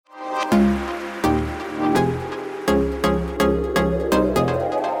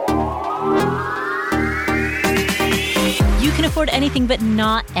afford anything, but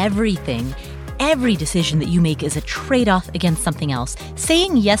not everything. Every decision that you make is a trade-off against something else.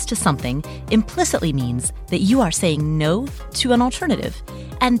 Saying yes to something implicitly means that you are saying no to an alternative.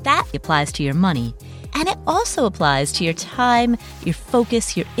 And that applies to your money. And it also applies to your time, your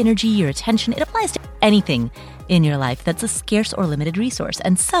focus, your energy, your attention. It applies to anything in your life that's a scarce or limited resource.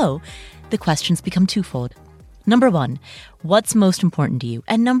 And so the questions become twofold. Number one, what's most important to you?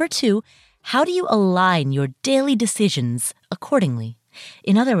 And number two, how do you align your daily decisions accordingly?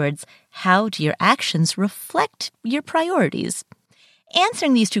 In other words, how do your actions reflect your priorities?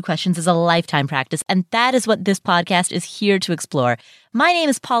 Answering these two questions is a lifetime practice, and that is what this podcast is here to explore. My name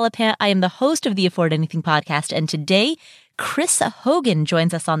is Paula Pant. I am the host of the Afford Anything podcast, and today, Chris Hogan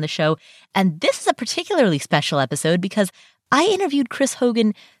joins us on the show. And this is a particularly special episode because I interviewed Chris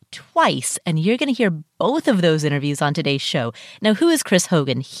Hogan twice, and you're going to hear both of those interviews on today's show. Now, who is Chris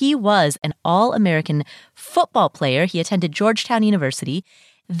Hogan? He was an All-American football player. He attended Georgetown University,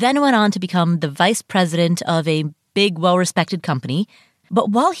 then went on to become the vice president of a big, well-respected company. But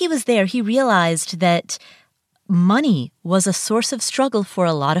while he was there, he realized that money was a source of struggle for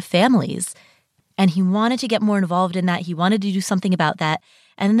a lot of families. And he wanted to get more involved in that. He wanted to do something about that.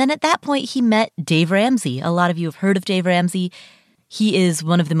 And then at that point, he met Dave Ramsey. A lot of you have heard of Dave Ramsey. He is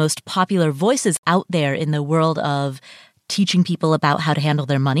one of the most popular voices out there in the world of teaching people about how to handle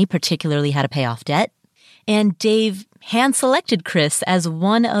their money, particularly how to pay off debt. And Dave hand-selected Chris as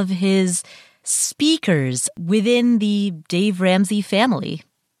one of his speakers within the Dave Ramsey family.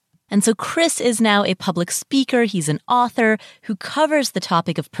 And so Chris is now a public speaker. He's an author who covers the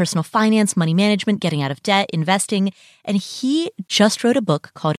topic of personal finance, money management, getting out of debt, investing. And he just wrote a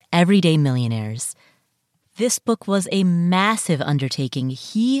book called Everyday Millionaires. This book was a massive undertaking.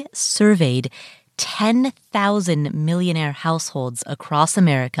 He surveyed 10,000 millionaire households across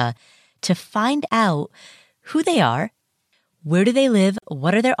America to find out who they are, where do they live,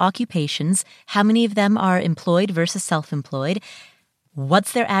 what are their occupations, how many of them are employed versus self-employed,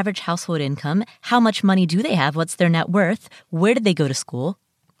 what's their average household income, how much money do they have, what's their net worth, where did they go to school,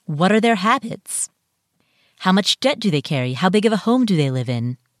 what are their habits, how much debt do they carry, how big of a home do they live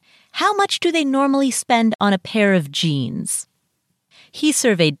in, how much do they normally spend on a pair of jeans? He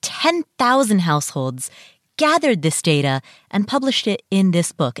surveyed 10,000 households, gathered this data, and published it in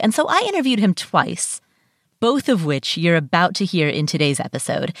this book. And so I interviewed him twice, both of which you're about to hear in today's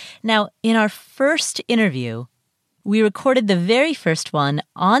episode. Now, in our first interview, we recorded the very first one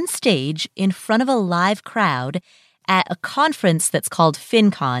on stage in front of a live crowd at a conference that's called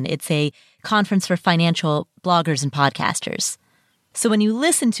FinCon. It's a conference for financial bloggers and podcasters. So when you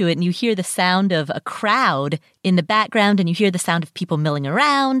listen to it and you hear the sound of a crowd in the background and you hear the sound of people milling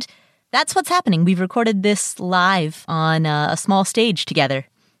around, that's what's happening. We've recorded this live on a small stage together.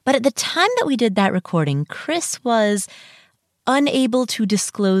 But at the time that we did that recording, Chris was unable to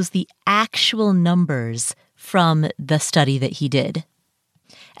disclose the actual numbers from the study that he did.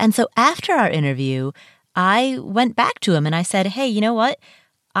 And so after our interview, I went back to him and I said, hey, you know what?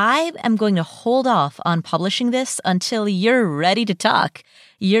 I am going to hold off on publishing this until you're ready to talk.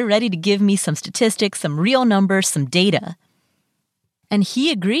 You're ready to give me some statistics, some real numbers, some data. And he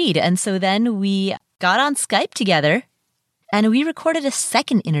agreed. And so then we got on Skype together and we recorded a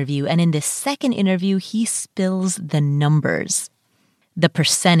second interview. And in this second interview, he spills the numbers, the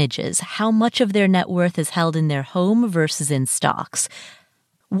percentages, how much of their net worth is held in their home versus in stocks,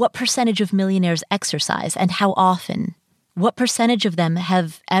 what percentage of millionaires exercise and how often. What percentage of them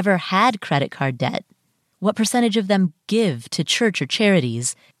have ever had credit card debt? What percentage of them give to church or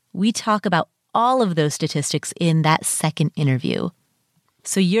charities? We talk about all of those statistics in that second interview.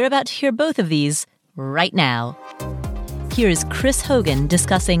 So you're about to hear both of these right now. Here is Chris Hogan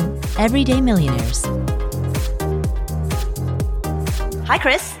discussing Everyday Millionaires. Hi,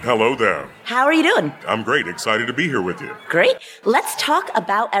 Chris. Hello there. How are you doing? I'm great. Excited to be here with you. Great. Let's talk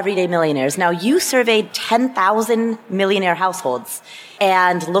about Everyday Millionaires. Now, you surveyed 10,000 millionaire households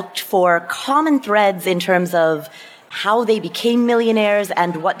and looked for common threads in terms of how they became millionaires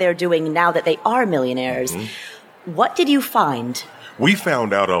and what they're doing now that they are millionaires. Mm-hmm. What did you find? We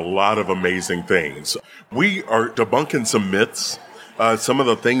found out a lot of amazing things. We are debunking some myths. Some of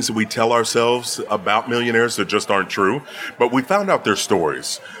the things that we tell ourselves about millionaires that just aren't true, but we found out their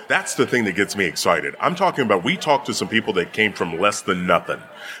stories. That's the thing that gets me excited. I'm talking about, we talked to some people that came from less than nothing.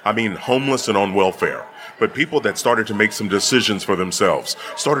 I mean, homeless and on welfare, but people that started to make some decisions for themselves,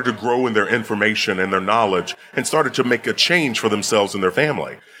 started to grow in their information and their knowledge, and started to make a change for themselves and their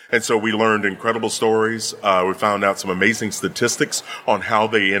family. And so we learned incredible stories. We found out some amazing statistics on how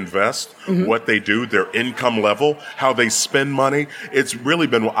they invest, what they do, their income level, how they spend money. It's really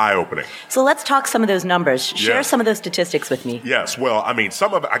been eye-opening. So let's talk some of those numbers. Share some of those statistics with me. Yes. Well, I mean,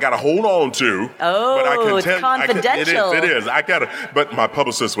 some of it I got to hold on to. Oh, but I can it's confidential. It is. But my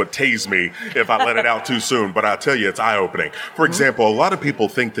publicist would tase me if I let it out too soon. But I tell you, it's eye-opening. For example, a lot of people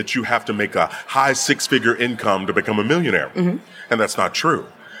think that you have to make a high six-figure income to become a millionaire. And that's not true.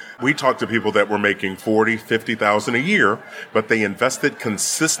 We talked to people that were making $40,000, $50,000 a year, but they invested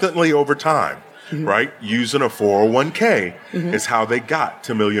consistently over time, right? Using a 401k is how they got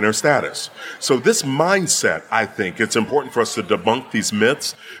to millionaire status. So this mindset, I think it's important for us to debunk these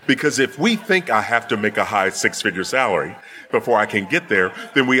myths, because if we think I have to make a high six-figure salary before I can get there,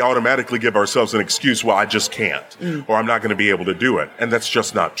 then we automatically give ourselves an excuse, well, I just can't, or I'm not going to be able to do it. And that's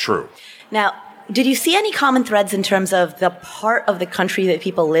just not true. Now, did you see any common threads in terms of the part of the country that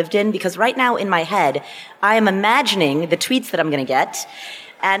people lived in? Because right now in my head, I am imagining the tweets that I'm going to get.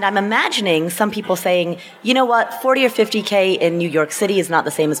 And I'm imagining some people saying, you know what, 40 or 50K in New York City is not the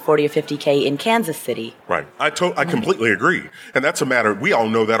same as 40 or 50K in Kansas City. Right. I completely agree. And that's a matter, we all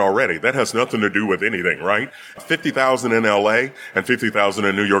know that already. That has nothing to do with anything, right? 50,000 in LA and 50,000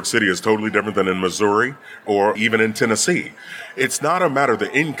 in New York City is totally different than in Missouri or even in Tennessee. It's not a matter of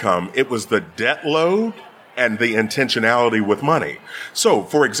the income. It was the debt load and the intentionality with money. So,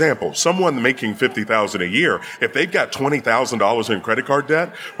 for example, someone making $50,000 a year, if they've got $20,000 in credit card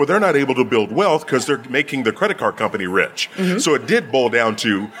debt, well, they're not able to build wealth because they're making the credit card company rich. So it did boil down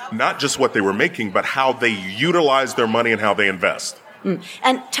to not just what they were making, but how they utilize their money and how they invest.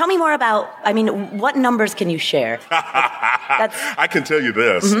 And tell me more about, what numbers can you share? I can tell you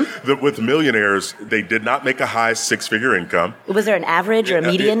this, that with millionaires, they did not make a high six-figure income. Was there an average or a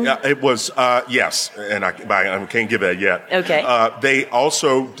median? It was, yes, and I can't give that yet. Okay. They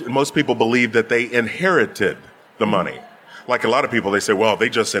also, most people believe that they inherited the money. Like a lot of people, they say, well, they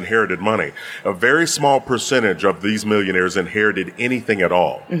just inherited money. A very small percentage of these millionaires inherited anything at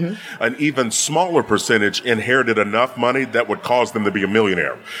all. An even smaller percentage inherited enough money that would cause them to be a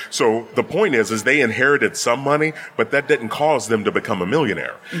millionaire. So the point is they inherited some money, but that didn't cause them to become a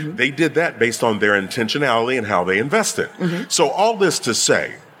millionaire. They did that based on their intentionality and how they invested. So all this to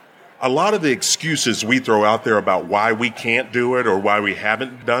say, a lot of the excuses we throw out there about why we can't do it or why we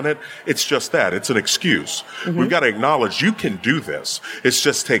haven't done it, it's just that. It's an excuse. We've got to acknowledge you can do this. It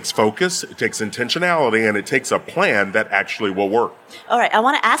just takes focus, it takes intentionality, and it takes a plan that actually will work. All right. I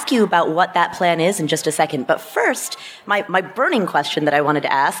want to ask you about what that plan is in just a second. But first, my burning question that I wanted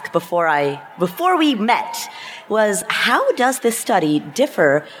to ask before we met was, how does this study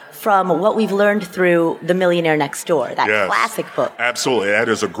differ from what we've learned through The Millionaire Next Door, that classic book? Absolutely. That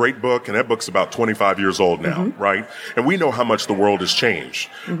is a great book, and that book's about 25 years old now, right? And we know how much the world has changed.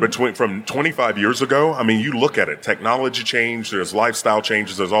 From 25 years ago, you look at it, technology changed, there's lifestyle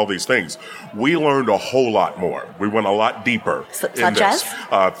changes, there's all these things. We learned a whole lot more. We went a lot deeper.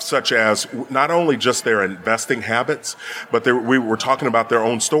 Such as not only just their investing habits, but we were talking about their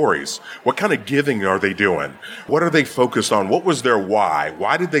own stories. What kind of giving are they doing? What are they focused on? What was their why?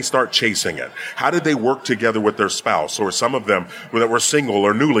 Why did they start chasing it? How did they work together with their spouse, or some of them that were single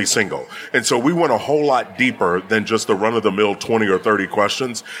or newly single? And so we went a whole lot deeper than just the run-of-the-mill 20 or 30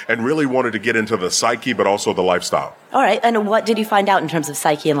 questions, and really wanted to get into the psyche, but also the lifestyle. All right. And what did you find out in terms of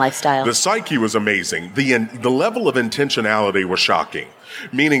psyche and lifestyle? The psyche was amazing. The level of intentionality was shocking,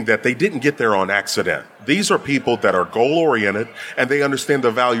 meaning that they didn't get there on accident. These are people that are goal-oriented, and they understand the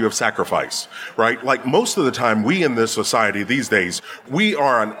value of sacrifice, right? Like most of the time, we in this society these days, we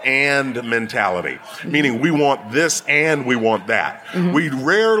are an and mentality, meaning we want this and we want that. We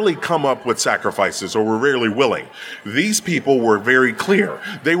rarely come up with sacrifices, or we're rarely willing. These people were very clear.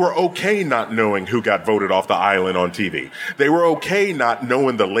 They were okay not knowing who got voted off the island on TV. They were okay not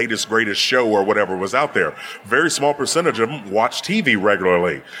knowing the latest, greatest show or whatever was out there. Very small percentage of them watched TV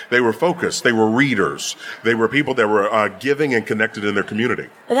regularly. They were focused. They were readers. They were people that were giving and connected in their community.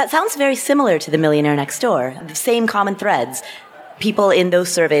 That sounds very similar to The Millionaire Next Door. The same common threads. People in those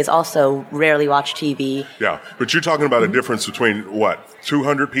surveys also rarely watch TV. Yeah, but you're talking about a difference between,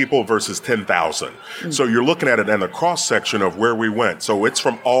 200 people versus 10,000. So you're looking at it in the cross-section of where we went. So it's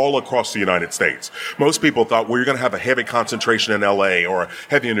from all across the United States. Most people thought, well, you're going to have a heavy concentration in L.A. or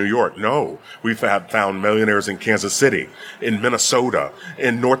heavy in New York. No, we've found millionaires in Kansas City, in Minnesota,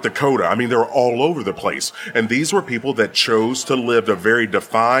 in North Dakota. They're all over the place. And these were people that chose to live a very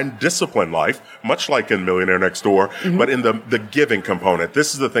defined, disciplined life, much like in Millionaire Next Door, but in the giving component.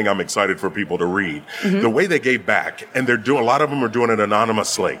 This is the thing I'm excited for people to read. The way they gave back, and a lot of them are doing it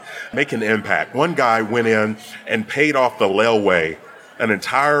anonymously, making an impact. One guy went in and paid off the railway an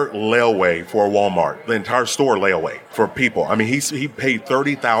entire layaway for a Walmart, the entire store layaway for people. I mean, he paid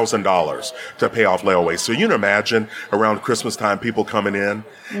 $30,000 to pay off layaway. So you can imagine around Christmas time, people coming in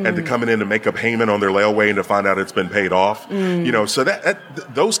and to coming in to make a payment on their layaway and to find out it's been paid off. You know, so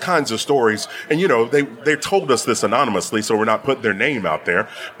those kinds of stories, and you know, they told us this anonymously, so we're not putting their name out there.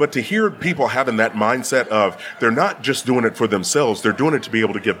 But to hear people having that mindset of they're not just doing it for themselves, they're doing it to be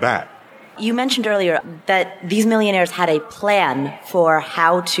able to give back. You mentioned earlier that these millionaires had a plan for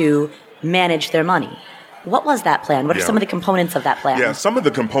how to manage their money. What was that plan? What are some of the components of that plan? Yeah, some of the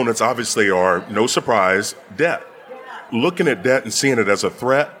components obviously are, no surprise, debt. Looking at debt and seeing it as a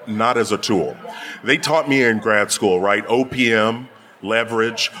threat, not as a tool. They taught me in grad school, right? OPM,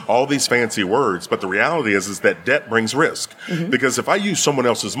 leverage, all these fancy words. But the reality is that debt brings risk. Because if I use someone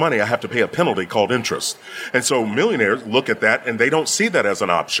else's money, I have to pay a penalty called interest. And so millionaires look at that and they don't see that as an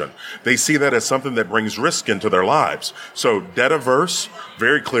option. They see that as something that brings risk into their lives. So debt averse,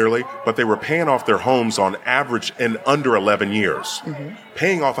 very clearly, but they were paying off their homes on average in under 11 years.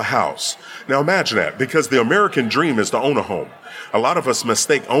 Paying off a house. Now imagine that, because the American dream is to own a home. A lot of us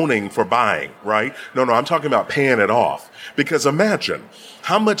mistake owning for buying, right? No, I'm talking about paying it off. Because imagine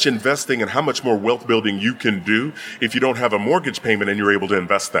how much investing and how much more wealth building you can do if you don't have a mortgage payment and you're able to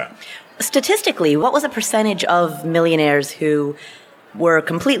invest that. Statistically, what was a percentage of millionaires who were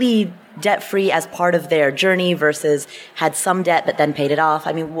completely debt-free as part of their journey versus had some debt but then paid it off?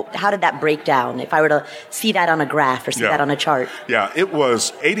 I mean, how did that break down? If I were to see that on a graph or see that on a chart. Yeah, it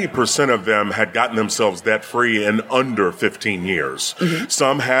was 80% of them had gotten themselves debt-free in under 15 years.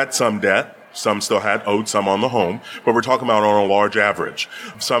 Some had some debt. Some still had owed some on the home, but we're talking about on a large average.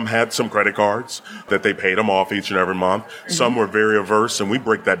 Some had some credit cards that they paid them off each and every month. Some were very averse, and we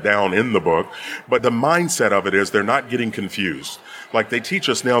break that down in the book. But the mindset of it is they're not getting confused. Like they teach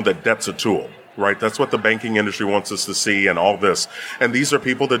us now that debt's a tool, right? That's what the banking industry wants us to see and all this. And these are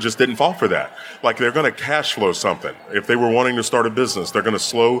people that just didn't fall for that. Like they're going to cash flow something. If they were wanting to start a business, they're going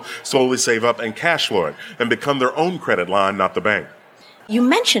to slowly save up and cash flow it and become their own credit line, not the bank. You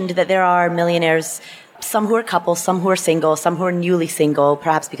mentioned that there are millionaires, some who are couples, some who are single, some who are newly single,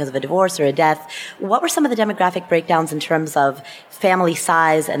 perhaps because of a divorce or a death. What were some of the demographic breakdowns in terms of family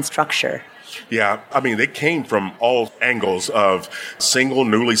size and structure? Yeah, I mean, they came from all angles of single,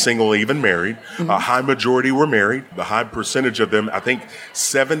 newly single, even married. A high majority were married. The high percentage of them, I think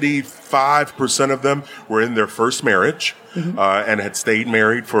 75% of them were in their first marriage and had stayed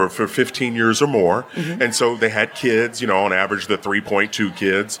married for 15 years or more. And so they had kids, you know, on average, the 3.2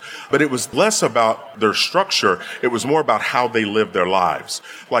 kids. But it was less about their structure. It was more about how they lived their lives.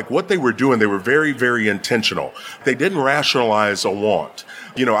 Like what they were doing, they were very, very intentional. They didn't rationalize a want.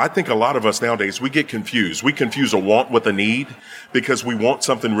 You know, I think a lot of us nowadays, we get confused. We confuse a want with a need because we want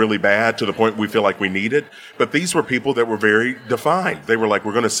something really bad to the point we feel like we need it. But these were people that were very defined. They were like,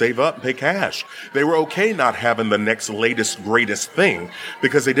 we're going to save up and pay cash. They were okay not having the next latest, greatest thing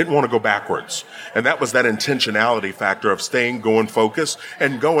because they didn't want to go backwards. And that was that intentionality factor of staying, going focused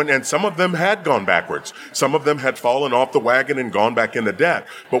and going. And some of them had gone backwards. Some of them had fallen off the wagon and gone back into debt.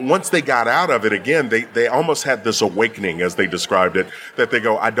 But once they got out of it again, they almost had this awakening, as they described it, that they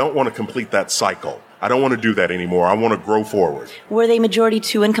go, I don't want to complete that cycle. I don't want to do that anymore. I want to grow forward. Were they majority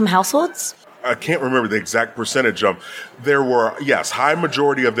two-income households? I can't remember the exact percentage of. There were, yes, high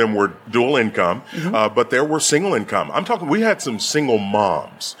majority of them were dual income, but there were single income. I'm talking, we had some single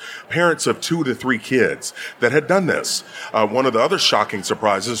moms, parents of 2 to 3 kids that had done this. One of the other shocking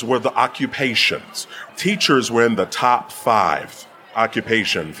surprises were the occupations. Teachers were in the top 5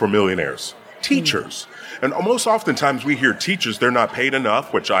 occupation for millionaires. Teachers. And most oftentimes we hear teachers, they're not paid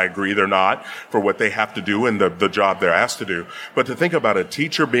enough, which I agree they're not for what they have to do and the job they're asked to do. But to think about a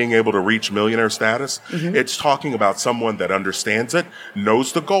teacher being able to reach millionaire status, it's talking about someone that understands it,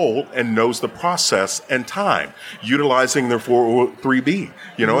 knows the goal, and knows the process and time, utilizing their 403B.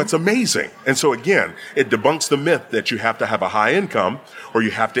 You know, it's amazing. And so again, it debunks the myth that you have to have a high income or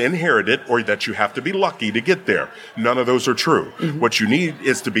you have to inherit it or that you have to be lucky to get there. None of those are true. What you need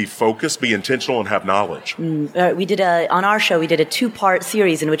is to be focused, be intentional, and have knowledge. We did on our show, we did a 2-part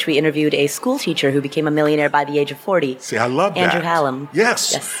series in which we interviewed a school teacher who became a millionaire by the age of 40. See, I love that. Andrew Hallam.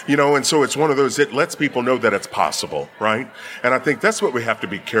 Yes. You know, and so it's one of those, it lets people know that it's possible, right? And I think that's what we have to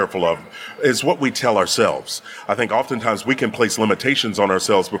be careful of, is what we tell ourselves. I think oftentimes we can place limitations on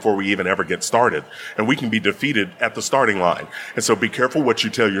ourselves before we even ever get started, and we can be defeated at the starting line. And so be careful what you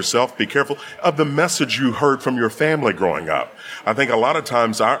tell yourself. Be careful of the message you heard from your family growing up. I think a lot of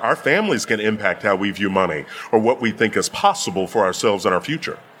times our families can impact how we view money or what we think is possible for ourselves and our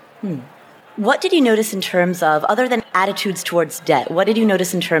future. What did you notice in terms of, other than attitudes towards debt, what did you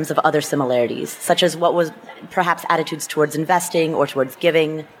notice in terms of other similarities, such as what was perhaps attitudes towards investing or towards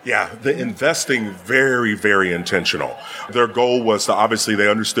giving? Yeah, the investing, very, very intentional. Their goal was to, obviously, they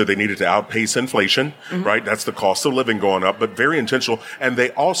understood they needed to outpace inflation, right? That's the cost of living going up, but very intentional. And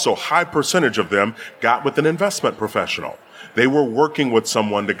they also, high percentage of them got with an investment professional. They were working with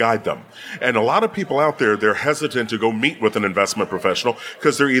someone to guide them. And a lot of people out there, they're hesitant to go meet with an investment professional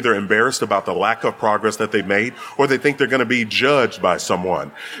because they're either embarrassed about the lack of progress that they've made or they think they're going to be judged by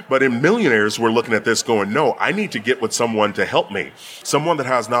someone. But in Millionaires, we're looking at this going, no, I need to get with someone to help me, someone that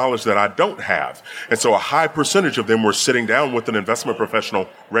has knowledge that I don't have. And so a high percentage of them were sitting down with an investment professional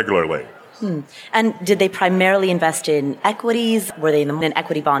regularly. And did they primarily invest in equities? Were they in an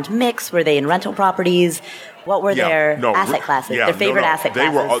equity bond mix? Were they in rental properties? What were their asset classes, their favorite asset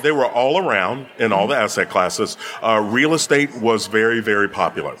classes? They were all around in all the asset classes. Real estate was very, very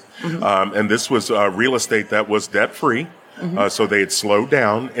popular. And this was real estate that was debt-free. So they had slowed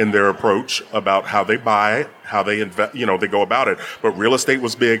down in their approach about how they buy, how they invest, they go about it. But real estate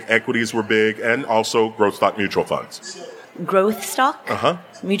was big, equities were big, and also growth stock mutual funds. Growth stock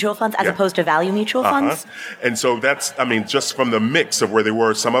mutual funds as opposed to value mutual funds? And so that's, just from the mix of where they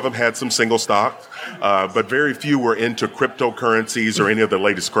were, some of them had some single stocks, but very few were into cryptocurrencies or any of the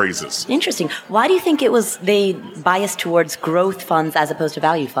latest crazes. Interesting. Why do you think it was they biased towards growth funds as opposed to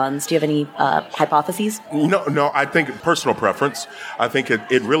value funds? Do you have any hypotheses? No, I think personal preference. I think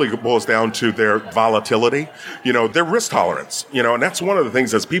it really boils down to their volatility, their risk tolerance, and that's one of the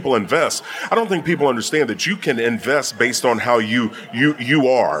things as people invest. I don't think people understand that you can invest based on how you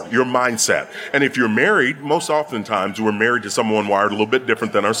are, your mindset. And if you're married, most oftentimes we're married to someone wired a little bit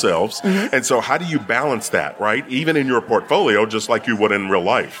different than ourselves. And so how do you balance that, right? Even in your portfolio, just like you would in real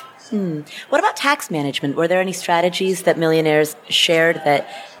life. What about tax management? Were there any strategies that Millionaires shared that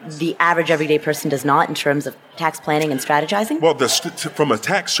the average everyday person does not in terms of tax planning and strategizing? Well, from a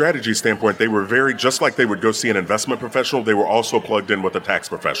tax strategy standpoint, they were very, just like they would go see an investment professional, they were also plugged in with a tax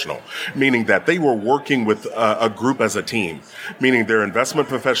professional, meaning that they were working with a group as a team, meaning their investment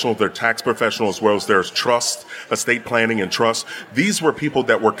professional, their tax professional, as well as their trust, estate planning and trust. These were people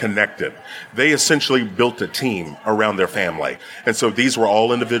that were connected. They essentially built a team around their family. And so these were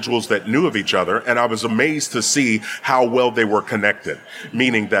all individuals that knew of each other. And I was amazed to see how well they were connected,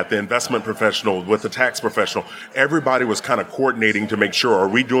 meaning that the investment professional with the tax professional, everybody was kind of coordinating to make sure, are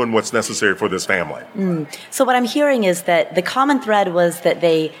we doing what's necessary for this family? So what I'm hearing is that the common thread was that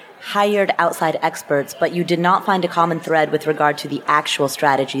they hired outside experts, but you did not find a common thread with regard to the actual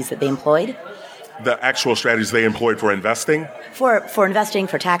strategies that they employed? The actual strategies they employed for investing? For investing,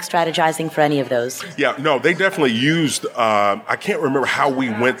 for tax strategizing, for any of those? Yeah, no, they definitely used, I can't remember how we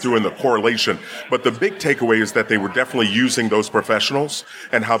went through in the correlation, but the big takeaway is that they were definitely using those professionals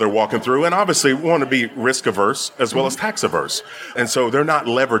and how they're walking through. And obviously we want to be risk averse as well as tax averse. And so they're not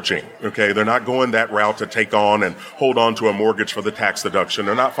leveraging, okay? They're not going that route to take on and hold on to a mortgage for the tax deduction.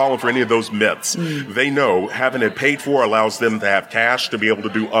 They're not falling for any of those myths. They know having it paid for allows them to have cash to be able to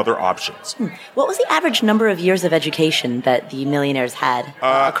do other options. What was the average number of years of education that the Millionaires had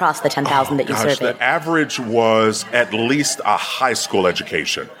across the 10,000 that you surveyed? The average was at least a high school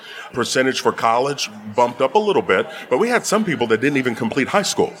education. Percentage for college bumped up a little bit, but we had some people that didn't even complete high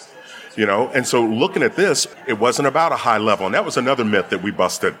school. And so looking at this, it wasn't about a high level. And that was another myth that we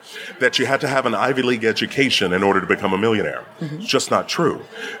busted, that you had to have an Ivy League education in order to become a millionaire. It's just not true.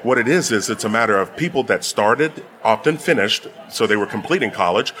 What it is it's a matter of people that started, often finished, so they were completing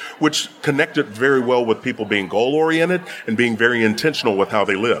college, which connected very well with people being goal-oriented and being very intentional with how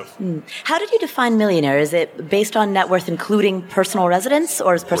they live. How did you define millionaire? Is it based on net worth including personal residence,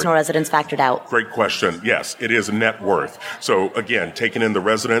 or is personal residence factored out? Great question. Yes, it is net worth. So again, taking in the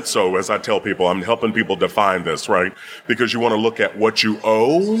residence. So as I tell people, I'm helping people define this, right? Because you want to look at what you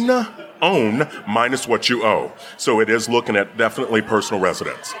own minus what you owe. So it is looking at definitely personal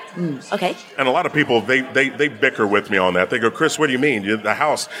residence. Okay. And a lot of people, they bicker with me on that. They go, Chris, what do you mean? The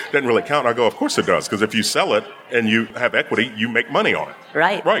house doesn't really count. I go, of course it does. Because if you sell it and you have equity, you make money on it.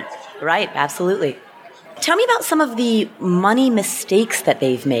 Right. Absolutely. Tell me about some of the money mistakes that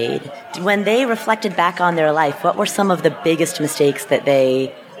they've made. When they reflected back on their life, what were some of the biggest mistakes that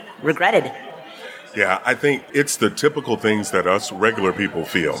they regretted? Yeah, I think it's the typical things that us regular people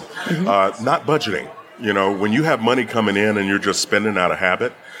feel. Not budgeting. When you have money coming in and you're just spending out of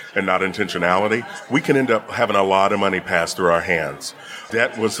habit and not intentionality, we can end up having a lot of money pass through our hands.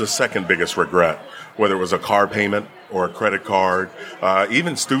 That was the second biggest regret, whether it was a car payment or a credit card,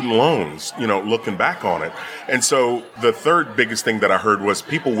 even student loans, looking back on it. And so the third biggest thing that I heard was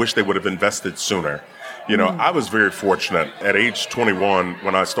people wish they would have invested sooner. I was very fortunate. At age 21,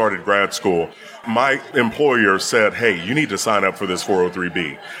 when I started grad school, my employer said, hey, you need to sign up for this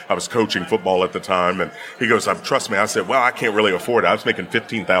 403B. I was coaching football at the time, and he goes, trust me. I said, well, I can't really afford it. I was making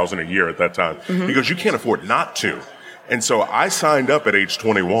 $15,000 a year at that time. He goes, you can't afford not to. And so I signed up at age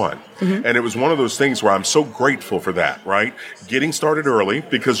 21, and it was one of those things where I'm so grateful for that, right? Getting started early,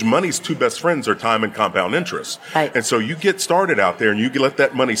 because money's two best friends are time and compound interest. Right. And so you get started out there and you let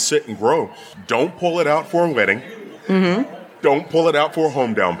that money sit and grow. Don't pull it out for a wedding. Don't pull it out for a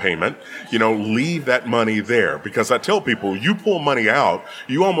home down payment. Leave that money there, because I tell people, you pull money out,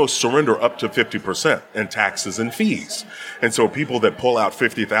 you almost surrender up to 50% in taxes and fees. And so people that pull out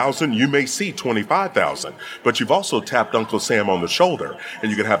 $50,000, you may see $25,000, but you've also tapped Uncle Sam on the shoulder, and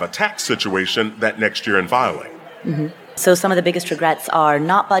you could have a tax situation that next year in filing. So some of the biggest regrets are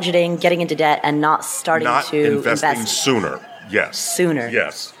not budgeting, getting into debt, and not starting to investing invest sooner. Yes. Sooner.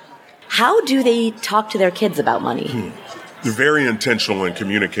 Yes. How do they talk to their kids about money? They're very intentional in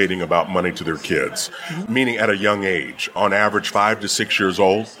communicating about money to their kids, meaning at a young age, on average 5 to 6 years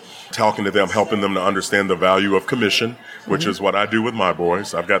old, talking to them, helping them to understand the value of commission, which is what I do with my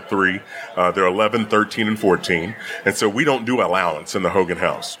boys. I've got 3. They're 11, 13, and 14. And so we don't do allowance in the Hogan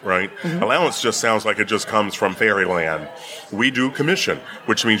house, right? Allowance just sounds like it just comes from fairyland. We do commission,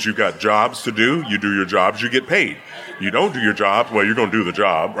 which means you've got jobs to do. You do your jobs, you get paid. You don't do your job, well, you're going to do the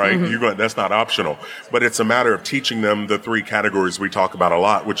job, right? That's not optional. But it's a matter of teaching them the 3 categories we talk about a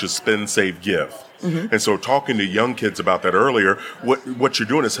lot, which is spend, save, give. And so talking to young kids about that earlier, what you're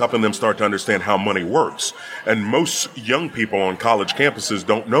doing is helping them start to understand how money works. And most young people on college campuses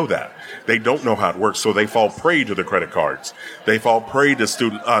don't know that. They don't know how it works, so they fall prey to the credit cards. They fall prey to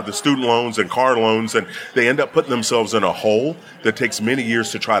the student loans and car loans, and they end up putting themselves in a hole that takes many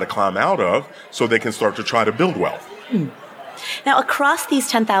years to try to climb out of, so they can start to try to build wealth. Now, across these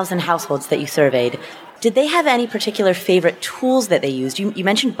 10,000 households that you surveyed, did they have any particular favorite tools that they used? You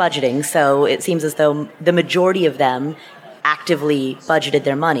mentioned budgeting, so it seems as though the majority of them actively budgeted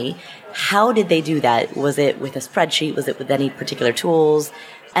their money. How did they do that? Was it with a spreadsheet? Was it with any particular tools?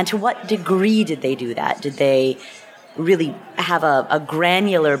 And to what degree did they do that? Did they really have a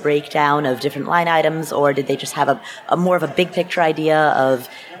granular breakdown of different line items, or did they just have a more of a big picture idea of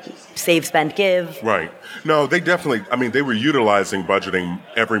save, spend, give? Right. No, they definitely, they were utilizing budgeting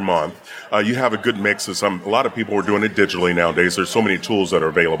every month. You have a good mix of a lot of people are doing it digitally nowadays. There's so many tools that are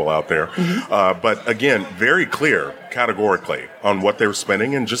available out there. But again, very clear categorically on what they were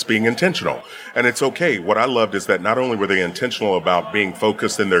spending and just being intentional. And it's okay. What I loved is that not only were they intentional about being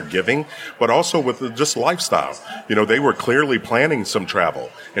focused in their giving, but also with just lifestyle. They were clearly planning some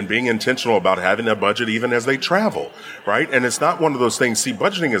travel and being intentional about having a budget even as they travel, right? And it's not one of those things. See,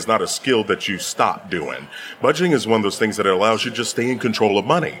 budgeting is not a skill that you stop doing. Budgeting is one of those things that allows you to just stay in control of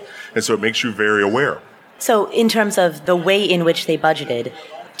money. And so it makes you very aware. So in terms of the way in which they budgeted,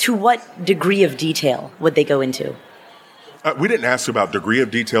 to what degree of detail would they go into? We didn't ask about degree of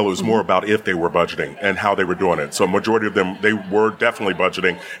detail. It was more about if they were budgeting and how they were doing it. So majority of them, they were definitely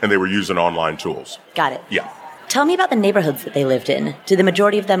budgeting, and they were using online tools. Got it. Yeah. Tell me about the neighborhoods that they lived in. Did the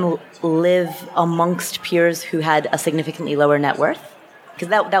majority of them live amongst peers who had a significantly lower net worth? Because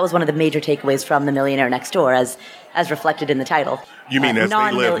that was one of the major takeaways from The Millionaire Next Door, as reflected in the title. You mean as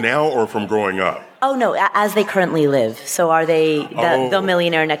they live now or from growing up? Oh, no, as they currently live. So are they the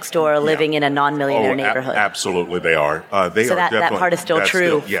millionaire next door living in a non-millionaire neighborhood? Absolutely they are. That part is still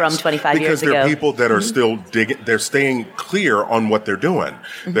true from 25 years ago. Because there are people that are still they're staying clear on what they're doing.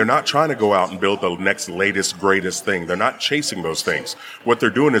 They're not trying to go out and build the next latest, greatest thing. They're not chasing those things. What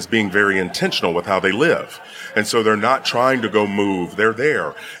they're doing is being very intentional with how they live. And so they're not trying to go move. They're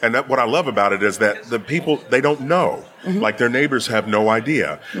there. And what I love about it is that the people, they don't know. Like their neighbors have no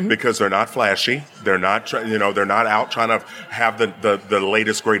idea because they're not flashy. They're not, they're not out trying to have the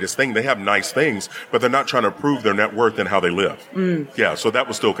latest, greatest thing. They have nice things, but they're not trying to prove their net worth and how they live. Yeah, so that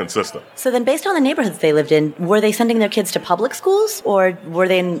was still consistent. So then based on the neighborhoods they lived in, were they sending their kids to public schools or were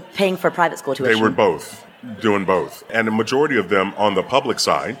they paying for private school tuition? They were both. Doing both. And the majority of them on the public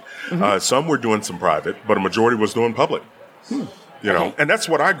side, some were doing some private, but a majority was doing public. And that's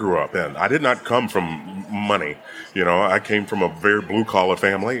what I grew up in. I did not come from money. I came from a very blue-collar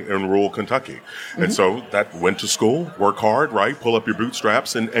family in rural Kentucky. And so that went to school, work hard, right? Pull up your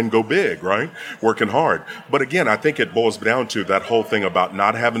bootstraps and go big, right? Working hard. But again, I think it boils down to that whole thing about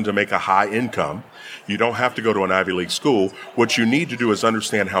not having to make a high income. You don't have to go to an Ivy League school. What you need to do is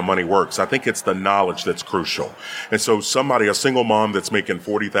understand how money works. I think it's the knowledge that's crucial. And so a single mom that's making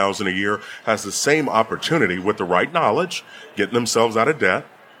 $40,000 a year has the same opportunity with the right knowledge, getting themselves out of debt,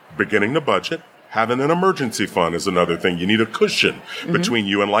 beginning to budget, Having an emergency fund is another thing. You need a cushion between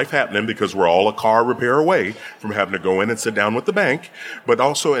you and life happening, because we're all a car repair away from having to go in and sit down with the bank, but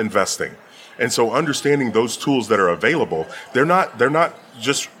also investing. And so understanding those tools that are available, they're not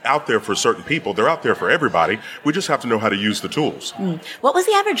just out there for certain people. They're out there for everybody. We just have to know how to use the tools. What was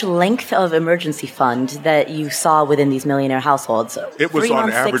the average length of emergency fund that you saw within these millionaire households? It was 3 on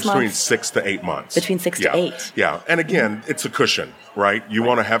months, average 6 months? between 6 to 8 months. Between 6 to 8. Yeah. And again, it's a cushion, right? You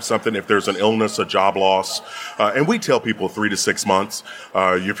want to have something if there's an illness, a job loss. And we tell people 3 to 6 months.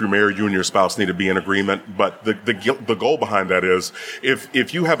 If you're married, you and your spouse need to be in agreement. But the goal behind that is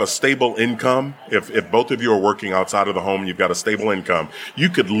if you have a stable income, if both of you are working outside of the home and you've got a stable income, you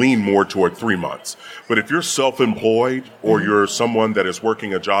could lean more toward 3 months. But if you're self-employed or you're someone that is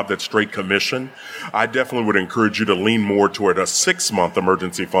working a job that's straight commission, I definitely would encourage you to lean more toward a 6-month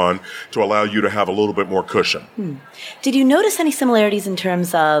emergency fund to allow you to have a little bit more cushion. Did you notice any similarities in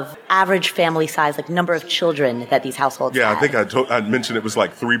terms of average family size, like number of children that these households had? I think I mentioned it was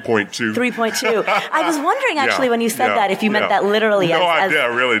like 3.2. 3.2. I was wondering actually when you said that if you meant that literally. No,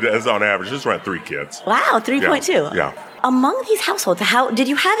 really, it's on average. It's around 3 kids. Wow, 3.2. Yeah. Among these households, how did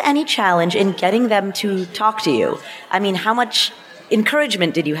you have any challenge in getting them to talk to you? I mean, how much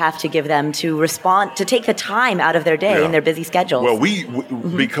encouragement did you have to give them to respond, to take the time out of their day in their busy schedules? Well, we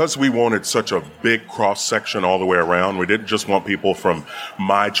because we wanted such a big cross section all the way around, we didn't just want people from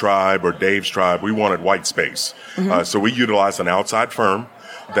my tribe or Dave's tribe. We wanted white space. So we utilized an outside firm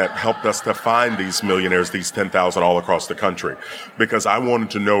that helped us to find these millionaires, these 10,000 all across the country, because I wanted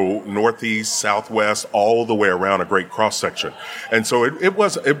to know Northeast, Southwest, all the way around a great cross section. And so it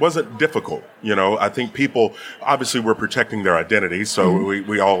wasn't difficult. You know, I think people, obviously we're protecting their identity. So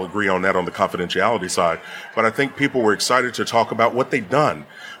we all agree on that on the confidentiality side. But I think people were excited to talk about what they'd done,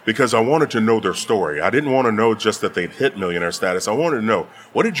 because I wanted to know their story. I didn't want to know just that they'd hit millionaire status. I wanted to know,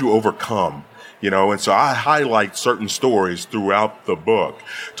 what did you overcome? You know, and so I highlight certain stories throughout the book,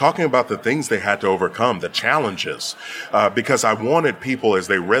 talking about the things they had to overcome, the challenges, because I wanted people, as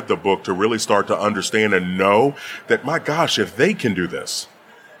they read the book, to really start to understand and know that, my gosh, if they can do this,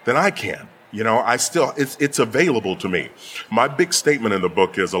 then I can. You know, it's available to me. My big statement in the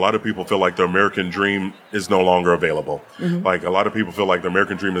book is a lot of people feel like the American dream is no longer available. Like a lot of people feel like the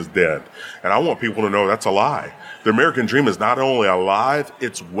American dream is dead. And I want people to know that's a lie. The American dream is not only alive,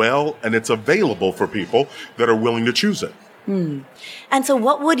 it's well, and it's available for people that are willing to choose it. And so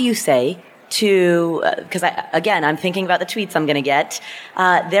what would you say to, because I'm thinking about the tweets I'm going to get.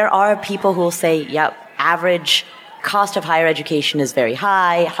 There are people who will say, average cost of higher education is very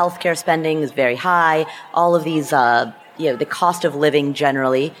high, healthcare spending is very high, all of these, the cost of living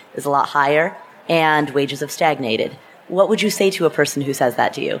generally is a lot higher, and wages have stagnated. What would you say to a person who says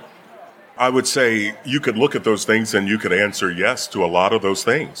that to you? I would say you could look at those things and you could answer yes to a lot of those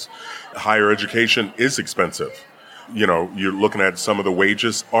things. Higher education is expensive. You know, you're looking at some of the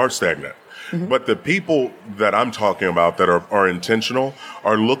wages are stagnant. But the people that I'm talking about that are intentional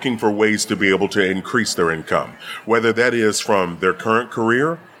are looking for ways to be able to increase their income, whether that is from their current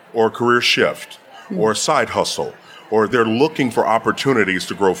career or career shift or side hustle, or they're looking for opportunities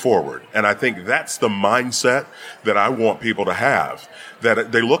to grow forward. And I think that's the mindset that I want people to have,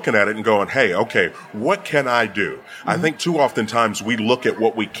 that they're looking at it and going, hey, okay, what can I do? I think too oftentimes we look at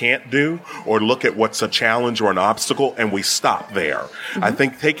what we can't do or look at what's a challenge or an obstacle and we stop there. I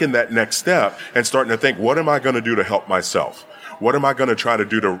think taking that next step and starting to think, what am I going to do to help myself? What am I going to try to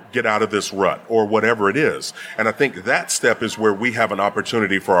do to get out of this rut or whatever it is? And I think that step is where we have an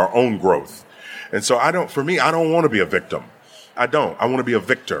opportunity for our own growth. And so I don't want to be a victim. I want to be a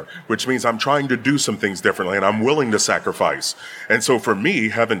victor, which means I'm trying to do some things differently and I'm willing to sacrifice. And so for me,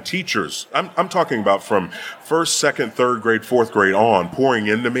 having teachers, I'm talking about from first, second, third grade, fourth grade on, pouring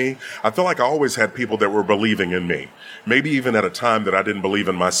into me. I feel like I always had people that were believing in me, maybe even at a time that I didn't believe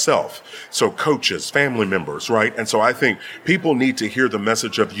in myself. So coaches, family members, right? And so I think people need to hear the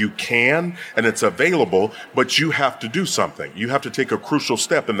message of you can, and it's available, but you have to do something. You have to take a crucial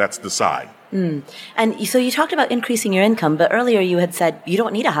step, and that's decide. And so you talked about increasing your income, but earlier you had said you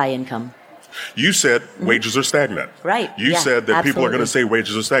don't need a high income. You said wages are stagnant. Right. You said that people are going to say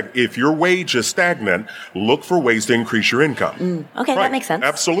wages are stagnant. If your wage is stagnant, look for ways to increase your income. Okay, that makes sense.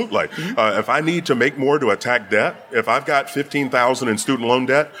 Absolutely. If I need to make more to attack debt, if I've got $15,000 in student loan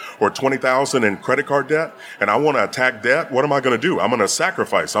debt or $20,000 in credit card debt, and I want to attack debt, what am I going to do? I'm going to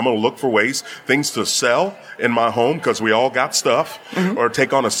sacrifice. I'm going to look for ways, things to sell in my home because we all got stuff, or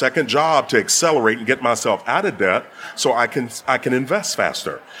take on a second job to accelerate and get myself out of debt so I can invest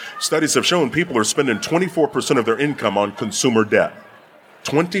faster. Studies have shown people are spending 24% of their income on consumer debt.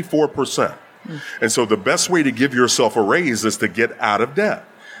 24%. And so the best way to give yourself a raise is to get out of debt.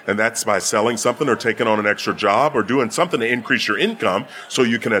 And that's by selling something or taking on an extra job or doing something to increase your income so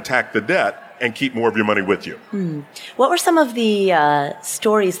you can attack the debt and keep more of your money with you. What were some of the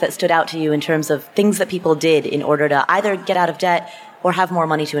stories that stood out to you in terms of things that people did in order to either get out of debt or have more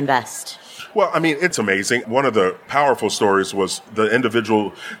money to invest? Well, I mean, it's amazing. One of the powerful stories was the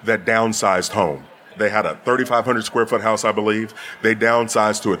individual that downsized home. They had a 3,500 square foot house, I believe. They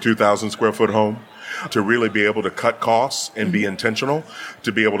downsized to a 2,000 square foot home to really be able to cut costs and be intentional,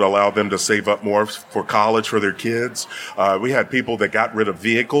 to be able to allow them to save up more for college for their kids. We had people that got rid of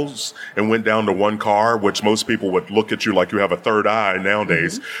vehicles and went down to one car, which most people would look at you like you have a third eye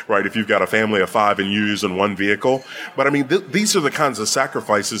nowadays, right? If you've got a family of 5 and you using one vehicle. But I mean, these are the kinds of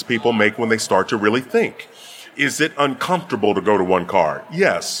sacrifices people make when they start to really think. Is it uncomfortable to go to one car?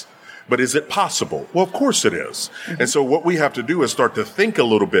 Yes. But is it possible? Well, of course it is. And so what we have to do is start to think a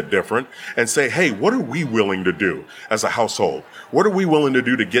little bit different and say, hey, what are we willing to do as a household? What are we willing to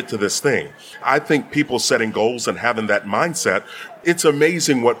do to get to this thing? I think people setting goals and having that mindset, it's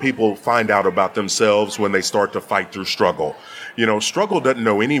amazing what people find out about themselves when they start to fight through struggle. You know, struggle doesn't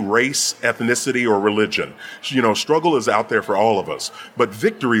know any race, ethnicity, or religion. You know, struggle is out there for all of us, but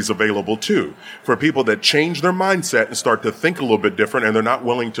victory is available too for people that change their mindset and start to think a little bit different, and they're not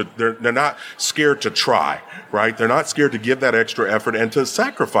willing to, they're not scared to try, right? They're not scared to give that extra effort and to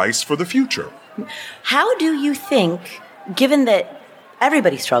sacrifice for the future. How do you think, given that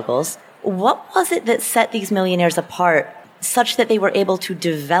everybody struggles, what was it that set these millionaires apart such that they were able to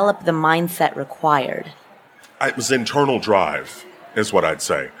develop the mindset required? It was internal drive, is what I'd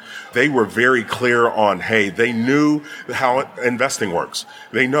say. They were very clear on, hey, they knew how investing works.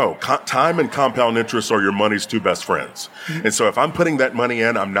 They know time and compound interest are your money's two best friends. And so if I'm putting that money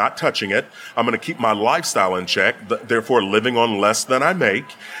in, I'm not touching it. I'm going to keep my lifestyle in check, therefore living on less than I make,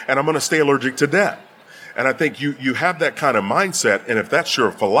 and I'm going to stay allergic to debt. And I think you have that kind of mindset, and if that's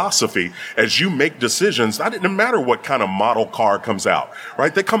your philosophy, as you make decisions, it doesn't matter what kind of model car comes out,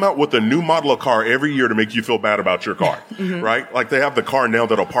 right? They come out with a new model of car every year to make you feel bad about your car, right? Like they have the car now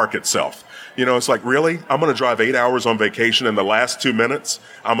that'll park itself. You know, it's like, really? I'm going to drive 8 hours on vacation, and the last 2 minutes,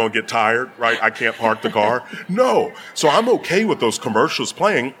 I'm going to get tired, right? I can't park the car. No. So I'm okay with those commercials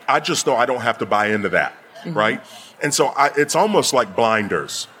playing. I just know I don't have to buy into that, right? And so it's almost like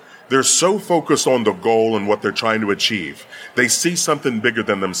blinders. They're so focused on the goal and what they're trying to achieve. They see something bigger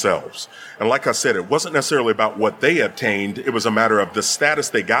than themselves. And like I said, it wasn't necessarily about what they obtained. It was a matter of the status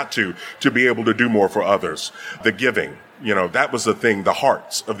they got to be able to do more for others. The giving, you know, that was the thing, the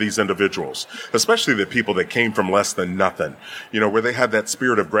hearts of these individuals, especially the people that came from less than nothing, you know, where they had that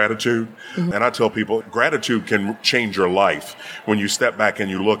spirit of gratitude. And I tell people, gratitude can change your life when you step back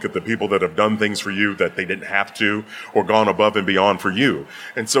and you look at the people that have done things for you that they didn't have to, or gone above and beyond for you.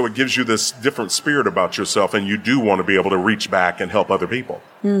 And so it gives you this different spirit about yourself, and you do want to be able to reach back and help other people.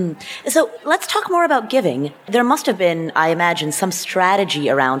 So let's talk more about giving. There must have been, I imagine, some strategy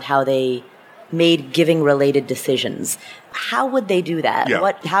around how they made giving-related decisions. How would they do that?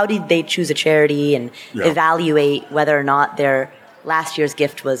 Yeah. How did they choose a charity and evaluate whether or not their last year's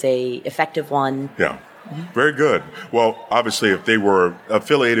gift was a effective one? Yeah. Very good. Well, obviously, if they were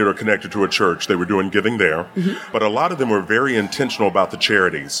affiliated or connected to a church, they were doing giving there. But a lot of them were very intentional about the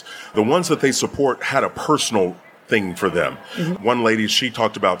charities. The ones that they support had a personal thing for them. One lady, she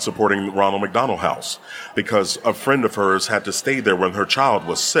talked about supporting Ronald McDonald House because a friend of hers had to stay there when her child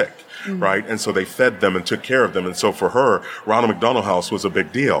was sick. Right? And so they fed them and took care of them. And so for her, Ronald McDonald House was a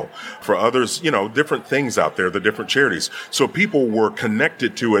big deal. For others, you know, different things out there, the different charities. So people were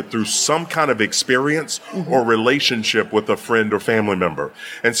connected to it through some kind of experience or relationship with a friend or family member.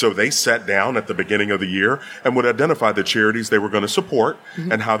 And so they sat down at the beginning of the year and would identify the charities they were going to support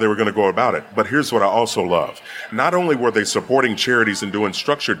and how they were going to go about it. But here's what I also love. Not only were they supporting charities and doing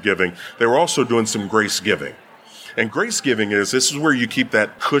structured giving, they were also doing some grace giving. And grace giving this is where you keep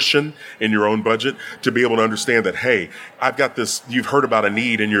that cushion in your own budget to be able to understand that, hey, I've got this, you've heard about a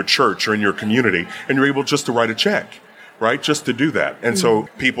need in your church or in your community, and you're able just to write a check, right? Just to do that. And so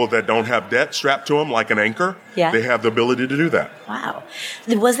people that don't have debt strapped to them like an anchor, they have the ability to do that. Wow.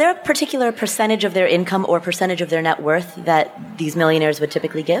 Was there a particular percentage of their income or percentage of their net worth that these millionaires would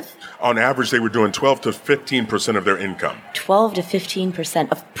typically give? On average, they were doing 12 to 15% of their income. 12 to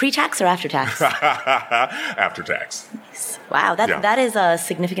 15% of pre-tax or after tax? After tax. Wow, that is a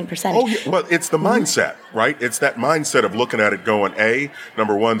significant percentage. Oh, yeah. Well, it's the mindset, right? It's that mindset of looking at it going,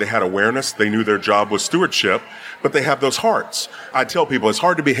 number one, they had awareness. They knew their job was stewardship, but they have those hearts. I tell people it's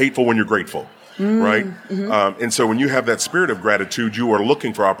hard to be hateful when you're grateful. right? And so when you have that spirit of gratitude, you are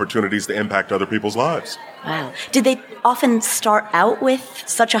looking for opportunities to impact other people's lives. Wow. Did they often start out with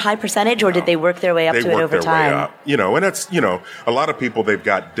such a high percentage, or did they work their way up to it over time? Way up, and that's, a lot of people, they've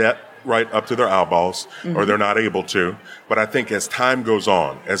got debt right up to their eyeballs, or they're not able to. But I think as time goes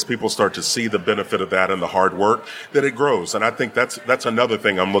on, as people start to see the benefit of that and the hard work, that it grows. And I think that's another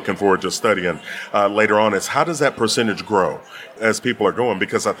thing I'm looking forward to studying later on, is how does that percentage grow as people are going?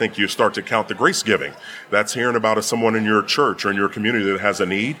 Because I think you start to count the grace giving. That's hearing about someone in your church or in your community that has a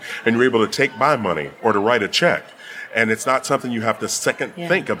need, and you're able to take by money or to write a check. And it's not something you have to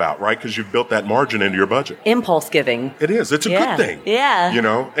think about, right? Because you've built that margin into your budget. Impulse giving. It is. It's a good thing. Yeah.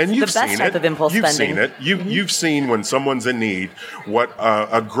 And you've seen it. The best type of impulse spending. You've seen it. You've seen when someone's in need what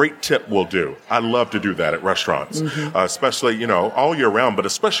a great tip will do. I love to do that at restaurants, especially, all year round, but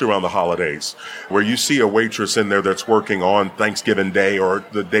especially around the holidays, where you see a waitress in there that's working on Thanksgiving Day or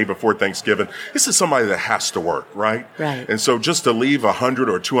the day before Thanksgiving. This is somebody that has to work, right? Right. And so just to leave $100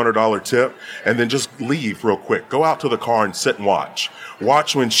 or $200 tip and then just leave real quick, go out to the car and sit and watch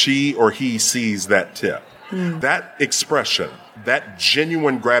when she or he sees that tip. That expression, that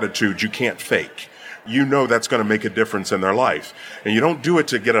genuine gratitude, you can't fake. That's going to make a difference in their life. And you don't do it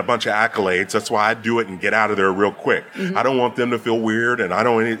to get a bunch of accolades. That's why I do it and get out of there real quick. I don't want them to feel weird, and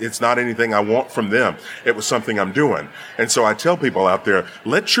it's not anything I want from them. It was something I'm doing. And so I tell people out there,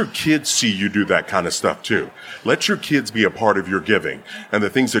 let your kids see you do that kind of stuff too. Let your kids be a part of your giving and the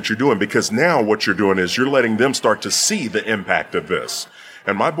things that you're doing, because now what you're doing is you're letting them start to see the impact of this.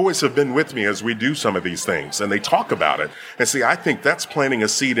 And my boys have been with me as we do some of these things, and they talk about it. And see, I think that's planting a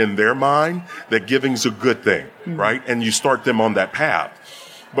seed in their mind that giving's a good thing, right? And you start them on that path.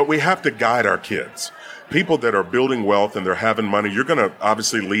 But we have to guide our kids. People that are building wealth and they're having money, you're going to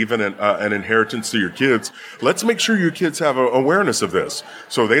obviously leave an inheritance to your kids. Let's make sure your kids have awareness of this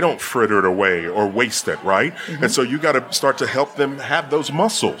so they don't fritter it away or waste it, right? And so you got to start to help them have those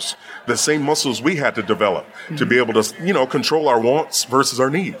muscles, the same muscles we had to develop to be able to, control our wants versus our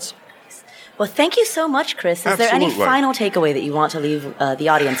needs. Well, thank you so much, Chris. Is there any final takeaway that you want to leave the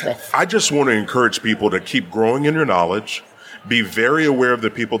audience with? I just want to encourage people to keep growing in your knowledge. Be very aware of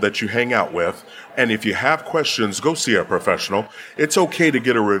the people that you hang out with. And if you have questions, go see a professional. It's okay to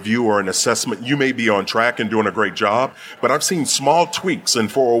get a review or an assessment. You may be on track and doing a great job, but I've seen small tweaks in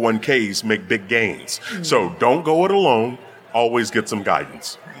 401ks make big gains. So don't go it alone. Always get some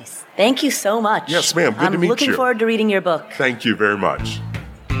guidance. Nice. Thank you so much. Yes, ma'am. Good to meet you. I'm looking forward to reading your book. Thank you very much.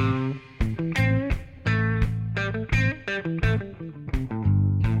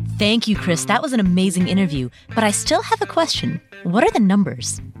 Thank you, Chris. That was an amazing interview. But I still have a question. What are the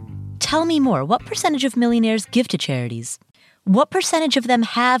numbers? Tell me more. What percentage of millionaires give to charities? What percentage of them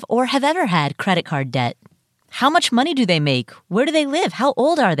have or have ever had credit card debt? How much money do they make? Where do they live? How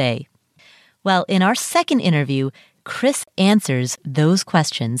old are they? Well, in our second interview, Chris answers those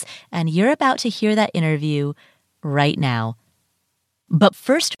questions, and you're about to hear that interview right now. But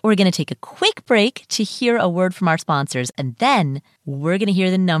first, we're going to take a quick break to hear a word from our sponsors, and then we're going to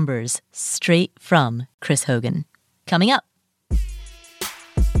hear the numbers straight from Chris Hogan. Coming up.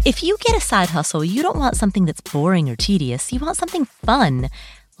 If you get a side hustle, you don't want something that's boring or tedious. You want something fun,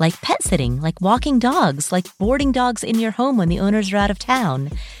 like pet sitting, like walking dogs, like boarding dogs in your home when the owners are out of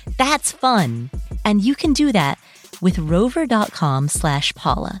town. That's fun. And you can do that with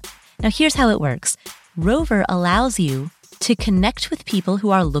Rover.com/Paula. Now, here's how it works. Rover allows you to connect with people who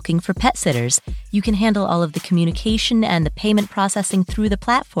are looking for pet sitters. You can handle all of the communication and the payment processing through the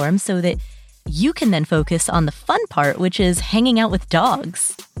platform so that you can then focus on the fun part, which is hanging out with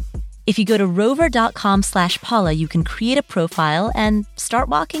dogs. If you go to Rover.com/Paula, you can create a profile and start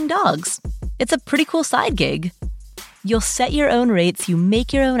walking dogs. It's a pretty cool side gig. You'll set your own rates, you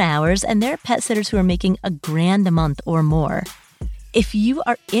make your own hours, and there are pet sitters who are making $1,000 a month or more. If you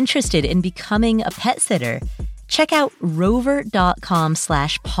are interested in becoming a pet sitter, check out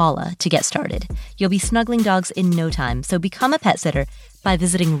Rover.com/Paula to get started. You'll be snuggling dogs in no time, so become a pet sitter by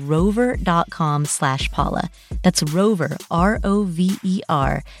visiting Rover.com/Paula. That's Rover,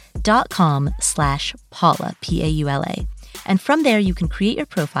 ROVER.com/Paula, PAULA. And from there, you can create your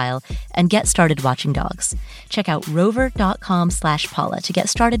profile and get started watching dogs. Check out Rover.com/Paula to get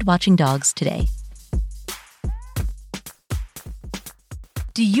started watching dogs today.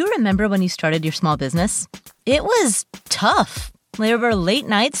 Do you remember when you started your small business? It was tough. There were late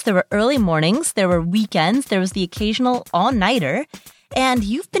nights, there were early mornings, there were weekends, there was the occasional all-nighter, and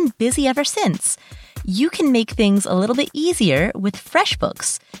you've been busy ever since. You can make things a little bit easier with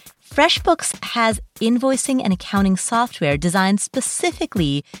FreshBooks. FreshBooks has invoicing and accounting software designed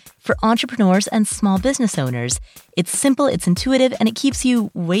specifically for entrepreneurs and small business owners. It's simple, it's intuitive, and it keeps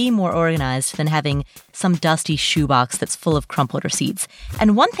you way more organized than having some dusty shoebox that's full of crumpled receipts.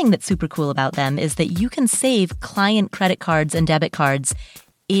 And one thing that's super cool about them is that you can save client credit cards and debit cards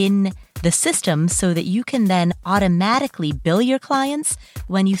in the system so that you can then automatically bill your clients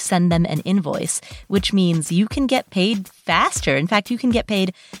when you send them an invoice, which means you can get paid faster. In fact, you can get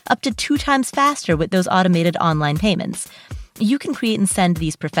paid up to 2 times faster with those automated online payments. You can create and send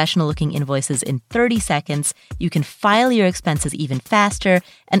these professional-looking invoices in 30 seconds. You can file your expenses even faster,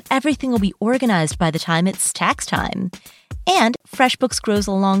 and everything will be organized by the time it's tax time. And FreshBooks grows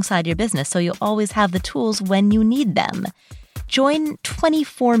alongside your business, so you'll always have the tools when you need them. Join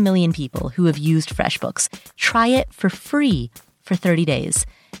 24 million people who have used FreshBooks. Try it for free for 30 days.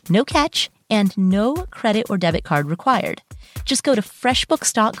 No catch and no credit or debit card required. Just go to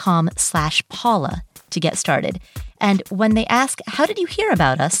freshbooks.com/Paula to get started. And when they ask, how did you hear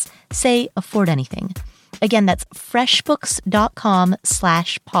about us? Say, Afford Anything. Again, that's freshbooks.com/Paula,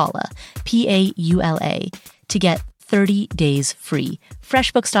 Paula, to get 30 days free.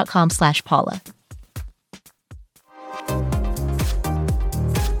 freshbooks.com/Paula.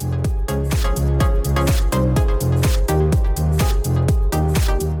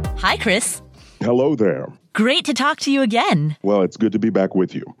 Hi, Chris. Hello there. Great to talk to you again. Well, it's good to be back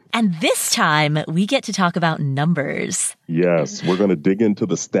with you. And this time, we get to talk about numbers. Yes, we're going to dig into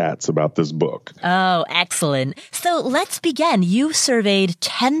the stats about this book. Oh, excellent. So let's begin. You surveyed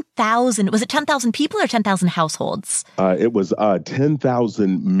 10,000, was it 10,000 people or 10,000 households? It was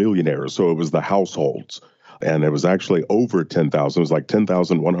 10,000 millionaires, so it was the households. And it was actually over 10,000. It was like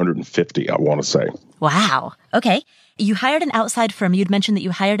 10,150, I want to say. Wow. Okay. You hired an outside firm. You'd mentioned that you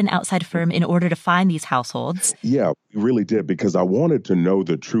hired an outside firm in order to find these households. Yeah, we really did, because I wanted to know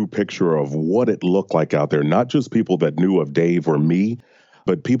the true picture of what it looked like out there. Not just people that knew of Dave or me,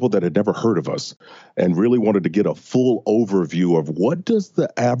 but people that had never heard of us, and really wanted to get a full overview of what does the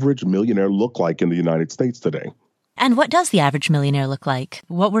average millionaire look like in the United States today. And what does the average millionaire look like?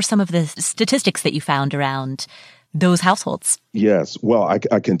 What were some of the statistics that you found around those households? Yes. Well,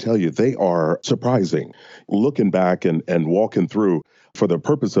 I can tell you they are surprising. Looking back and walking through, for the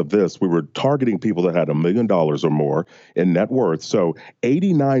purpose of this, we were targeting people that had $1 million or more in net worth. So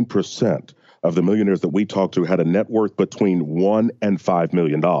 89% of the millionaires that we talked to had a net worth between $1 and $5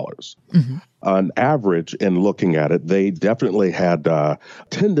 million. Mm-hmm. On average, in looking at it, they definitely had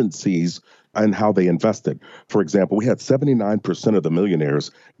tendencies and how they invested. For example, we had 79% of the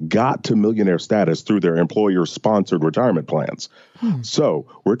millionaires got to millionaire status through their employer-sponsored retirement plans. So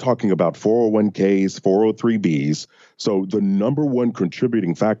we're talking about 401ks, 403bs. So the number one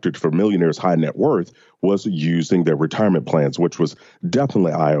contributing factor for millionaires' high net worth was using their retirement plans, which was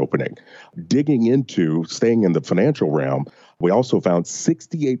definitely eye-opening. Digging into staying in the financial realm, we also found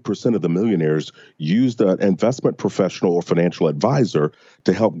 68% of the millionaires used an investment professional or financial advisor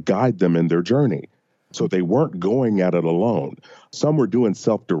to help guide them in their journey. So they weren't going at it alone. Some were doing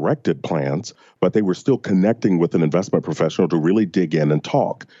self-directed plans, but they were still connecting with an investment professional to really dig in and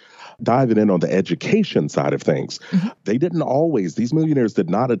talk. Diving in on the education side of things, they didn't always, these millionaires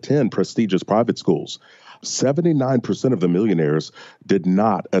did not attend prestigious private schools. 79% of the millionaires did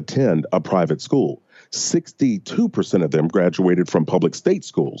not attend a private school. 62% of them graduated from public state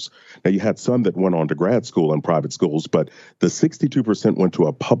schools. Now, you had some that went on to grad school and private schools, but the 62% went to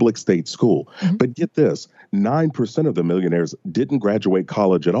a public state school. But get this, 9% of the millionaires didn't graduate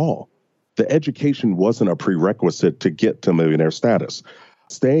college at all. The education wasn't a prerequisite to get to millionaire status.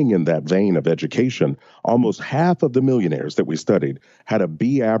 Staying in that vein of education, almost half of the millionaires that we studied had a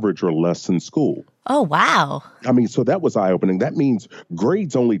B average or less in school. Oh, wow. I mean, so that was eye-opening. That means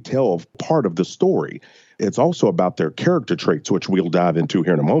grades only tell part of the story. It's also about their character traits, which we'll dive into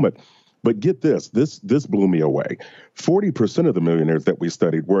here in a moment. But get this blew me away. 40% of the millionaires that we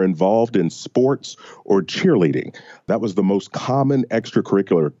studied were involved in sports or cheerleading. That was the most common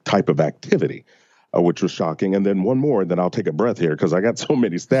extracurricular type of activity. Which was shocking. And then one more, and then I'll take a breath here because I got so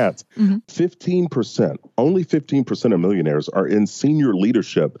many stats. 15%, only 15% of millionaires are in senior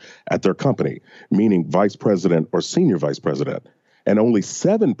leadership at their company, meaning vice president or senior vice president. And only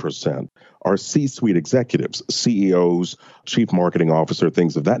 7% are C-suite executives, CEOs, chief marketing officer,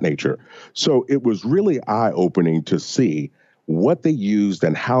 things of that nature. So it was really eye-opening to see what they used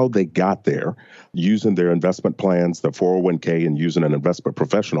and how they got there, using their investment plans, the 401k, and using an investment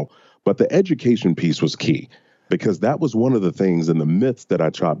professional. But the education piece was key, because that was one of the things in the myths that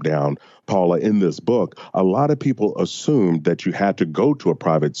I chopped down, Paula, in this book. A lot of people assumed that you had to go to a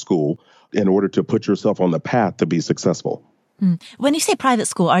private school in order to put yourself on the path to be successful. When you say private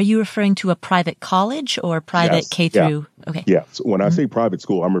school, are you referring to a private college or private Yes. K through? Okay. Yes. When I say private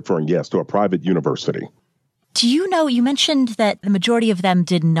school, I'm referring, yes, to a private university. Do you know, you mentioned that the majority of them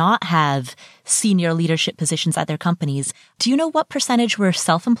did not have senior leadership positions at their companies. Do you know what percentage were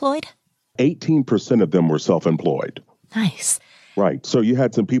self-employed? 18% of them were self-employed. Nice. Right. So you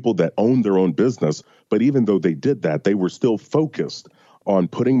had some people that owned their own business, but even though they did that, they were still focused on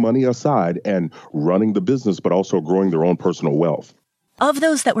putting money aside and running the business, but also growing their own personal wealth. Of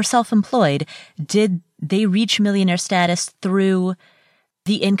those that were self-employed, did they reach millionaire status through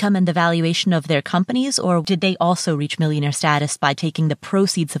the income and the valuation of their companies, or did they also reach millionaire status by taking the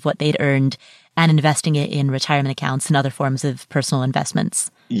proceeds of what they'd earned and investing it in retirement accounts and other forms of personal investments?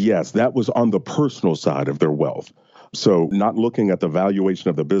 Yes, that was on the personal side of their wealth. So not looking at the valuation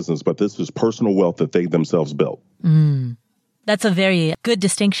of the business, but this is personal wealth that they themselves built. That's a very good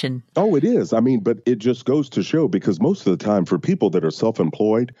distinction. Oh, it is. I mean, but it just goes to show, because most of the time for people that are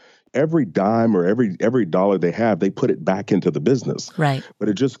self-employed, every dime or every dollar they have, they put it back into the business. Right. But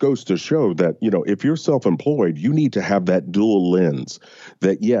it just goes to show that, if you're self-employed, you need to have that dual lens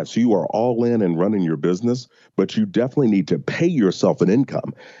that, yes, you are all in and running your business, but you definitely need to pay yourself an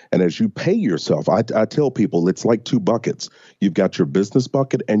income. And as you pay yourself, I tell people it's like two buckets. You've got your business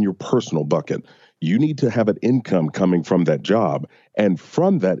bucket and your personal bucket. You need to have an income coming from that job. And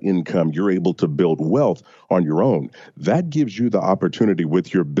from that income, you're able to build wealth on your own. That gives you the opportunity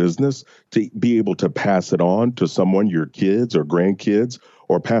with your business to be able to pass it on to someone, your kids or grandkids,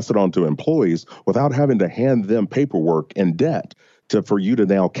 or pass it on to employees without having to hand them paperwork and debt for you to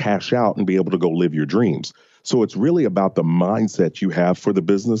now cash out and be able to go live your dreams. So it's really about the mindset you have for the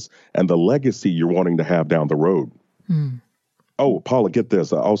business and the legacy you're wanting to have down the road. Oh, Paula, get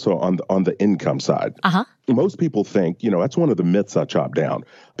this. Also on the income side. Most people think, that's one of the myths I chop down.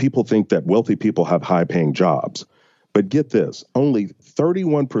 People think that wealthy people have high-paying jobs. But get this, only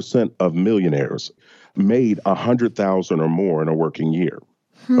 31% of millionaires made $100,000 or more in a working year.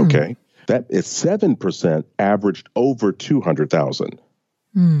 Okay? That is 7% averaged over $200,000.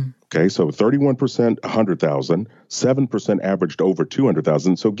 Okay, so 31%, $100,000, 7% averaged over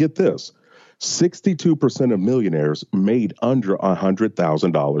 $200,000. So get this. 62% of millionaires made under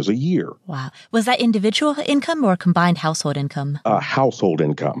 $100,000 a year. Wow. Was that individual income or combined household income? Household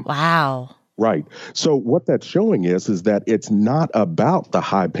income. Wow. Right. So what that's showing is that it's not about the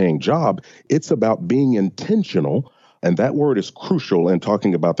high-paying job. It's about being intentional. And that word is crucial in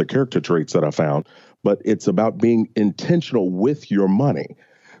talking about the character traits that I found. But it's about being intentional with your money.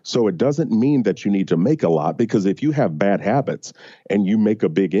 So it doesn't mean that you need to make a lot, because if you have bad habits and you make a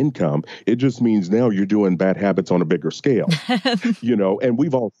big income, it just means now you're doing bad habits on a bigger scale, and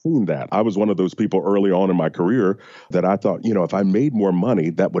we've all seen that. I was one of those people early on in my career that I thought, if I made more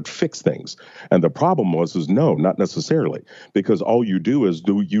money, that would fix things. And the problem was no, not necessarily, because all you do is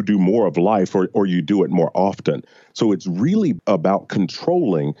you do more of life or you do it more often. So it's really about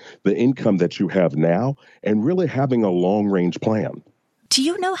controlling the income that you have now and really having a long range plan. Do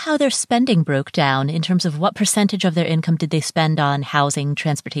you know how their spending broke down in terms of what percentage of their income did they spend on housing,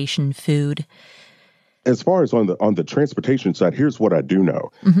 transportation, food? As far as on the transportation side, here's what I do know.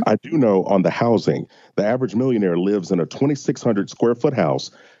 I do know on the housing, the average millionaire lives in a 2,600 square foot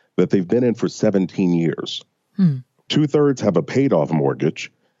house that they've been in for 17 years. 2/3 have a paid off mortgage.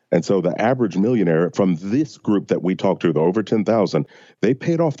 And so the average millionaire from this group that we talked to, the over 10,000, they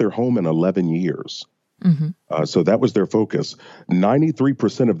paid off their home in 11 years. So that was their focus.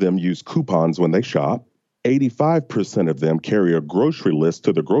 93% of them use coupons when they shop. 85% of them carry a grocery list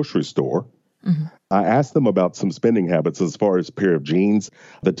to the grocery store. I asked them about some spending habits as far as a pair of jeans.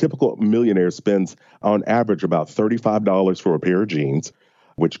 The typical millionaire spends on average about $35 for a pair of jeans,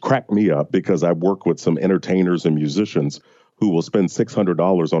 which cracked me up because I work with some entertainers and musicians who will spend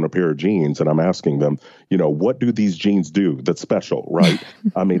 $600 on a pair of jeans. And I'm asking them, what do these jeans do that's special, right?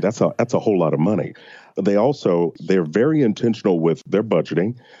 I mean, that's a whole lot of money. They're very intentional with their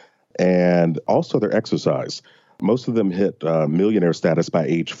budgeting and also their exercise. Most of them hit millionaire status by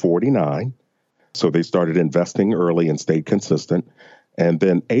age 49. So they started investing early and stayed consistent. And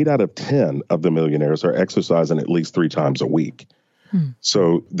then 8 out of 10 of the millionaires are exercising at least 3 times a week.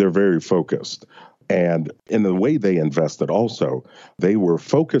 So they're very focused. And in the way they invested also, they were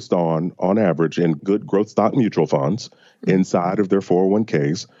focused on average, in good growth stock mutual funds inside of their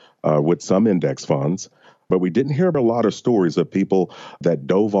 401ks with some index funds. But we didn't hear a lot of stories of people that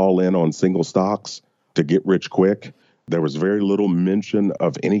dove all in on single stocks to get rich quick. There was very little mention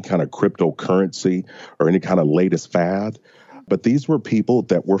of any kind of cryptocurrency or any kind of latest fad. but these were people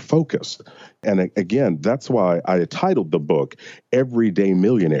that were focused. And again, that's why I titled the book Everyday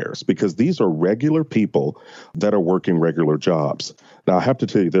Millionaires, because these are regular people that are working regular jobs. Now, I have to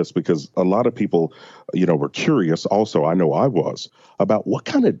tell you this because a lot of people, were curious. Also, I know I was about what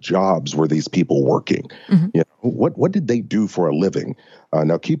kind of jobs were these people working? Mm-hmm. What did they do for a living?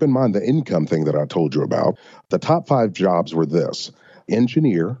 Now, keep in mind the income thing that I told you about. The top 5 jobs were this: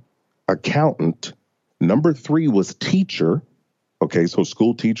 engineer, accountant. Number 3 was teacher. Okay, so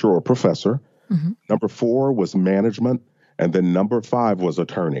school teacher or professor. Mm-hmm. Number 4 was management. And then number 5 was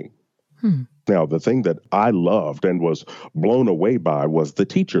attorney. Now, the thing that I loved and was blown away by was the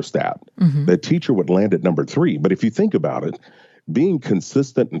teacher stat. Mm-hmm. The teacher would land at number 3. But if you think about it, being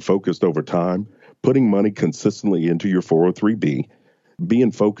consistent and focused over time, putting money consistently into your 403B,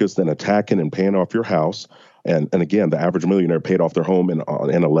 being focused and attacking and paying off your house. And again, the average millionaire paid off their home in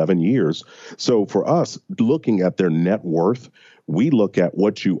 11 years. So for us, looking at their net worth, we look at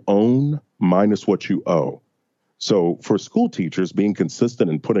what you own minus what you owe. So for school teachers, being consistent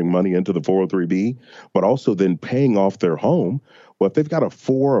and putting money into the 403B, but also then paying off their home. Well, if they've got a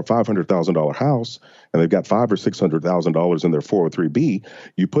 $400,000 or $500,000 house and they've got $500,000 or $600,000 in their 403B,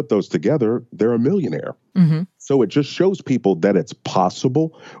 you put those together, they're a millionaire. Mm-hmm. So it just shows people that it's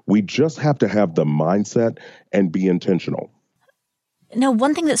possible. We just have to have the mindset and be intentional. Now,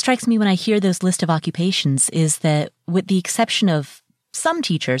 one thing that strikes me when I hear those list of occupations is that with the exception of some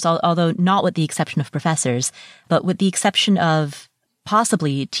teachers, although not with the exception of professors, but with the exception of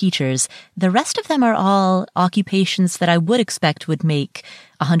possibly teachers, the rest of them are all occupations that I would expect would make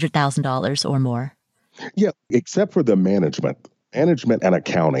 $100,000 or more. Yeah, except for the management and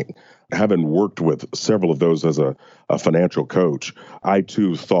accounting. Having worked with several of those as a financial coach, I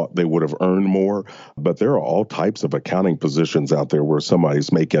too thought they would have earned more, but there are all types of accounting positions out there where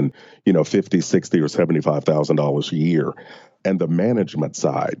somebody's making, $50,000, $60,000 or $75,000 a year. And the management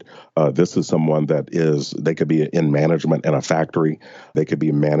side, this is someone they could be in management in a factory. They could be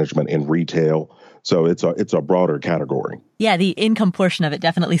in management in retail. So it's a broader category. Yeah, the income portion of it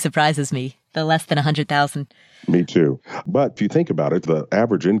definitely surprises me, the less than $100,000. Me too. But if you think about it, the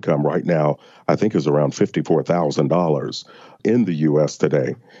average income right now, I think, is around $54,000 in the U.S.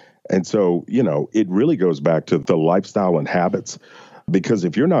 today. And so, it really goes back to the lifestyle and habits. Because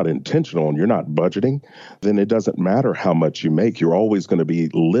if you're not intentional and you're not budgeting, then it doesn't matter how much you make. You're always going to be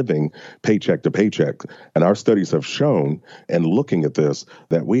living paycheck to paycheck. And our studies have shown, and looking at this,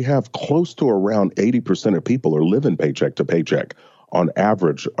 that we have close to around 80% of people are living paycheck to paycheck on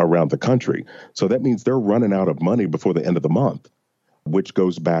average around the country. So that means they're running out of money before the end of the month, which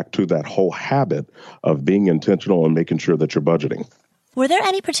goes back to that whole habit of being intentional and making sure that you're budgeting. Were there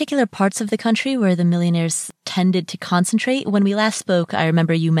any particular parts of the country where the millionaires tended to concentrate? When we last spoke, I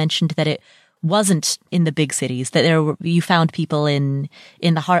remember you mentioned that it wasn't in the big cities, that you found people in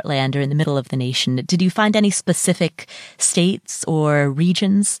the heartland or in the middle of the nation. Did you find any specific states or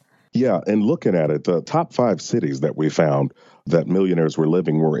regions? Yeah, and looking at it, the top 5 cities that we found that millionaires were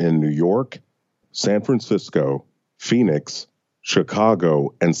living were in New York, San Francisco, Phoenix,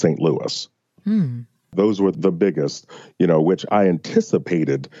 Chicago, and St. Louis. Those were the biggest, which I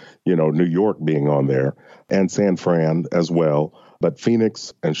anticipated, New York being on there and San Fran as well. But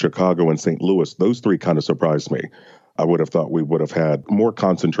Phoenix and Chicago and St. Louis, those 3 kind of surprised me. I would have thought we would have had more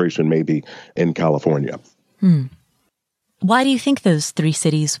concentration maybe in California. Why do you think those 3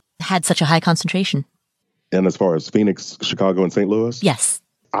 cities had such a high concentration? And as far as Phoenix, Chicago, and St. Louis? Yes.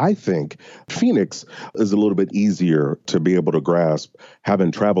 I think Phoenix is a little bit easier to be able to grasp.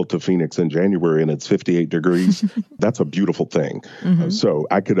 Having traveled to Phoenix in January and it's 58 degrees, that's a beautiful thing. Mm-hmm. So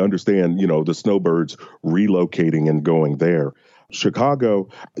I could understand, the snowbirds relocating and going there. Chicago,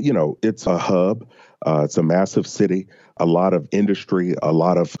 it's a hub. It's a massive city, a lot of industry, a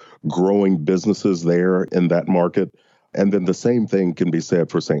lot of growing businesses there in that market. And then the same thing can be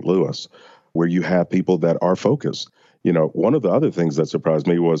said for St. Louis, where you have people that are focused. One of the other things that surprised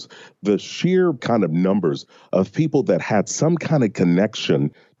me was the sheer kind of numbers of people that had some kind of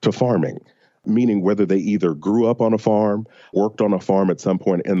connection to farming, meaning whether they either grew up on a farm, worked on a farm at some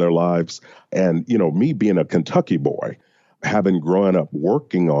point in their lives. And, me being a Kentucky boy, having grown up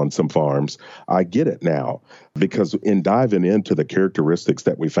working on some farms, I get it now, because in diving into the characteristics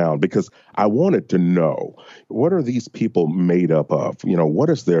that we found, because I wanted to know, what are these people made up of?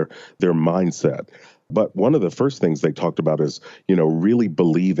 What is their mindset? But one of the first things they talked about is, really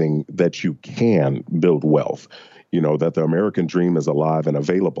believing that you can build wealth, that the American dream is alive and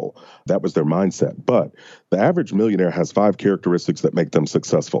available. That was their mindset. But the average millionaire has 5 characteristics that make them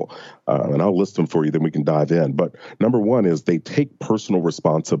successful. And I'll list them for you, then we can dive in. But number 1 is they take personal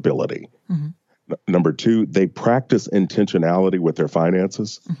responsibility. Mm-hmm. Number 2, they practice intentionality with their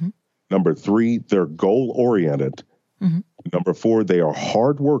finances. Number 3, they're goal-oriented. Number 4, they are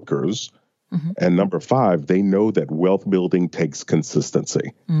hard workers. And number 5, they know that wealth building takes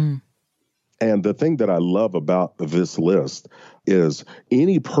consistency. And the thing that I love about this list is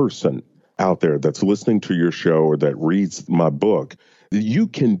any person out there that's listening to your show or that reads my book, you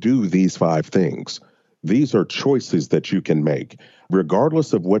can do these 5 things. These are choices that you can make,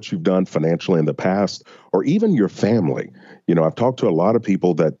 regardless of what you've done financially in the past or even your family. You know, I've talked to a lot of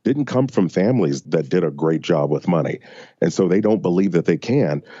people that didn't come from families that did a great job with money. And so they don't believe that they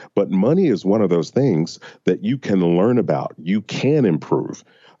can. But money is one of those things that you can learn about. You can improve.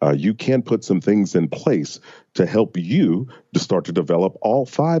 You can put some things in place to help you to start to develop all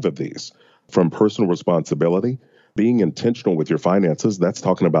 5 of these, from personal responsibility, being intentional with your finances. That's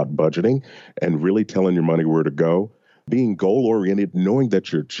talking about budgeting and really telling your money where to go. Being goal-oriented, knowing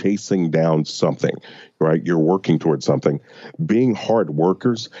that you're chasing down something, right? You're working towards something. Being hard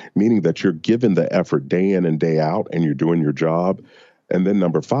workers, meaning that you're giving the effort day in and day out and you're doing your job. And then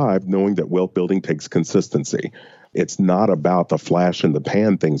number 5, knowing that wealth building takes consistency. It's not about the flash in the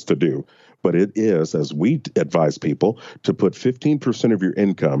pan things to do, but it is, as we advise people, to put 15% of your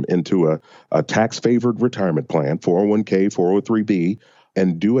income into a tax-favored retirement plan, 401k, 403b,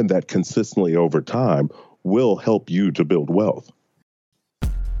 and doing that consistently over time will help you to build wealth.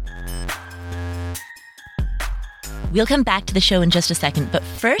 We'll come back to the show in just a second, but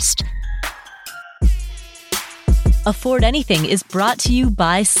first, Afford Anything is brought to you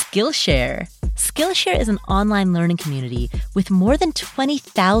by Skillshare. Skillshare is an online learning community with more than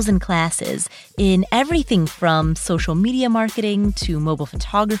 20,000 classes in everything from social media marketing to mobile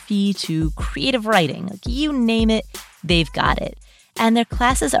photography to creative writing. Like, you name it, they've got it. And their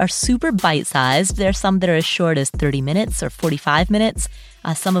classes are super bite-sized. There are some that are as short as 30 minutes or 45 minutes.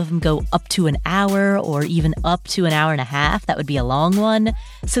 Some of them go up to an hour or even up to an hour and a half. That would be a long one.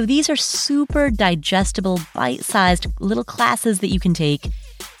 So these are super digestible, bite-sized little classes that you can take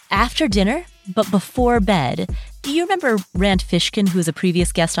after dinner, but before bed. Do you remember Rand Fishkin, who was a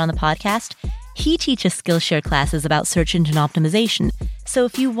previous guest on the podcast? He teaches Skillshare classes about search engine optimization. So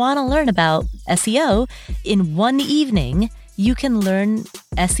if you want to learn about SEO in one evening, you can learn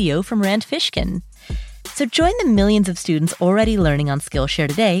SEO from Rand Fishkin. So join the millions of students already learning on Skillshare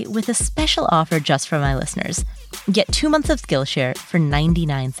today with a special offer just for my listeners. Get 2 months of Skillshare for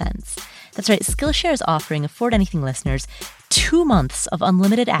 99 cents. That's right, Skillshare is offering Afford Anything listeners 2 months of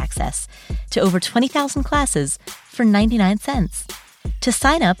unlimited access to over 20,000 classes for 99 cents. To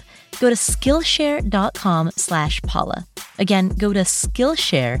sign up, go to Skillshare.com/Paula. Again, go to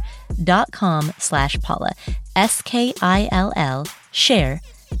Skillshare.com/Paula. SKILL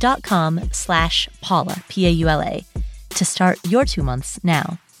share.com/Paula, Paula, to start your 2 months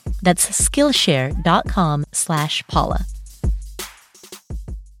now. That's Skillshare.com/Paula.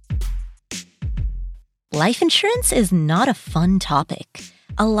 Life insurance is not a fun topic.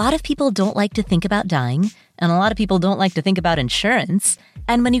 A lot of people don't like to think about dying, and a lot of people don't like to think about insurance.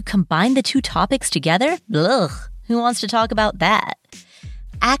 And when you combine the 2 topics together, ugh, who wants to talk about that?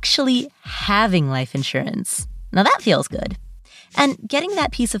 Actually having life insurance. Now that feels good. And getting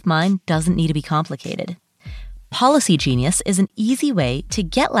that peace of mind doesn't need to be complicated. Policy Genius is an easy way to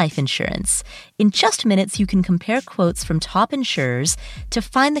get life insurance. In just minutes, you can compare quotes from top insurers to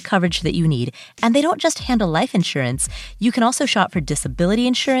find the coverage that you need. And they don't just handle life insurance. You can also shop for disability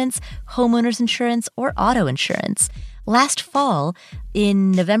insurance, homeowners insurance, or auto insurance. Last fall,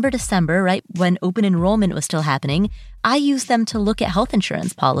 in November, December, right when open enrollment was still happening, I used them to look at health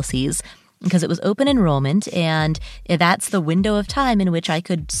insurance policies because it was open enrollment, and that's the window of time in which I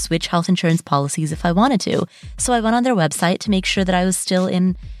could switch health insurance policies if I wanted to. So I went on their website to make sure that I was still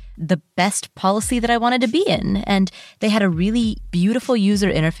in the best policy that I wanted to be in. And they had a really beautiful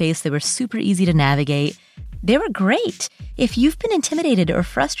user interface. They were super easy to navigate. They were great. If you've been intimidated or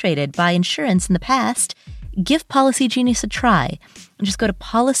frustrated by insurance in the past, give Policy Genius a try. Just go to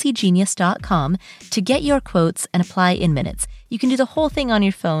policygenius.com to get your quotes and apply in minutes. You can do the whole thing on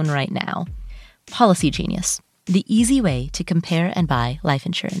your phone right now. Policy Genius, the easy way to compare and buy life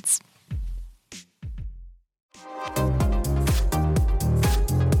insurance.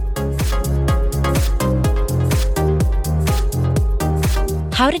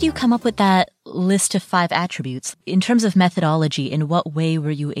 How did you come up with that list of 5 attributes? In terms of methodology, in what way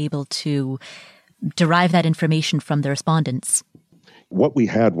were you able to derive that information from the respondents? What we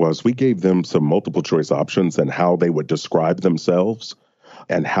had was we gave them some multiple choice options and how they would describe themselves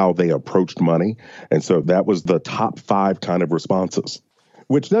and how they approached money. And so that was the top 5 kind of responses.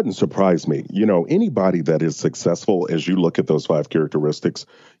 which doesn't surprise me. Anybody that is successful, as you look at those 5 characteristics,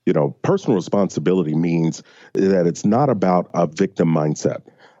 personal responsibility means that it's not about a victim mindset.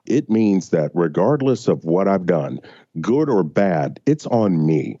 It means that regardless of what I've done, good or bad, it's on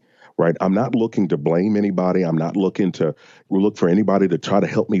me. Right? I'm not looking to blame anybody. I'm not looking to look for anybody to try to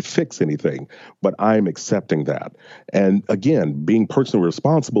help me fix anything, but I'm accepting that. And again, being personally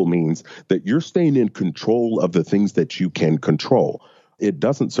responsible means that you're staying in control of the things that you can control. It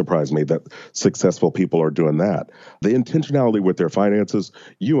doesn't surprise me that successful people are doing that. The intentionality with their finances,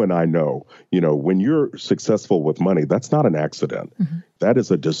 you and I know, when you're successful with money, that's not an accident. Mm-hmm. That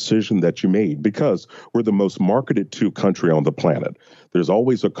is a decision that you made because we're the most marketed to country on the planet. There's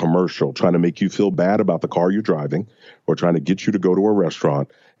always a commercial trying to make you feel bad about the car you're driving or trying to get you to go to a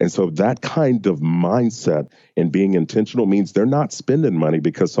restaurant. And so that kind of mindset and being intentional means they're not spending money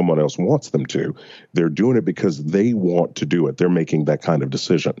because someone else wants them to. They're doing it because they want to do it. They're making that kind of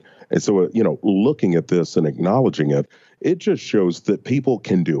decision. And so, looking at this and acknowledging it, it just shows that people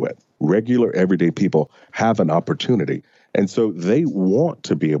can do it. Regular, everyday people have an opportunity. And so they want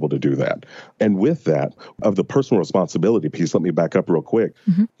to be able to do that. And with that, of the personal responsibility piece, let me back up real quick.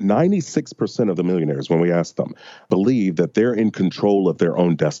 Mm-hmm. 96% of the millionaires, when we ask them, believe that they're in control of their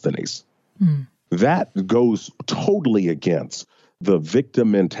own destinies. Mm. That goes totally against the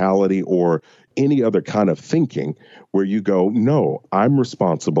victim mentality or any other kind of thinking where you go, no, I'm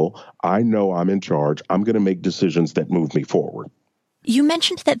responsible. I know I'm in charge. I'm going to make decisions that move me forward. You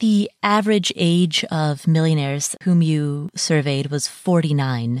mentioned that the average age of millionaires whom you surveyed was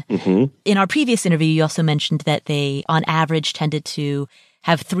 49. Mm-hmm. In our previous interview, you also mentioned that they, on average, tended to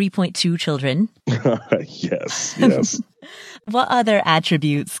have 3.2 children. Yes. What other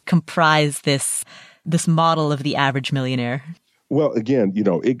attributes comprise this model of the average millionaire? Well, again,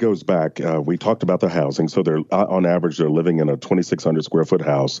 it goes back. We talked about the housing. So they're on average, they're living in a 2,600 square foot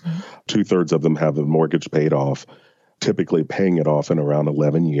house. Mm-hmm. 2/3 of them have the mortgage paid off, typically paying it off in around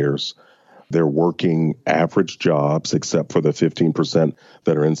 11 years. They're working average jobs, except for the 15%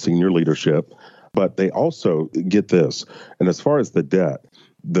 that are in senior leadership. But they also get this. And as far as the debt,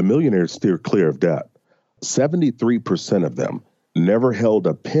 the millionaires steer clear of debt. 73% of them never held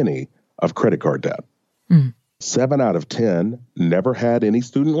a penny of credit card debt. Mm. 7 out of 10 never had any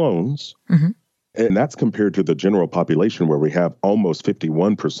student loans. Mm-hmm. And that's compared to the general population where we have almost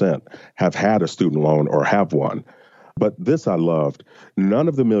 51% have had a student loan or have one. But this I loved. None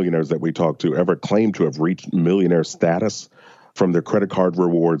of the millionaires that we talked to ever claimed to have reached millionaire status from their credit card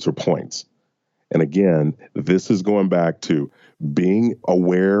rewards or points. And again, this is going back to being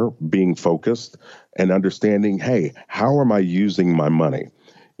aware, being focused, and understanding, hey, how am I using my money?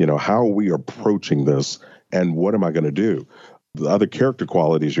 How are we approaching this? And what am I going to do? The other character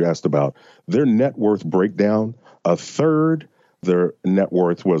qualities you asked about, their net worth breakdown, 1/3 their net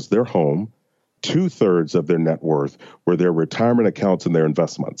worth was their home. 2/3 of their net worth were their retirement accounts and their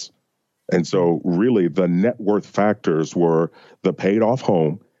investments. And so really the net worth factors were the paid off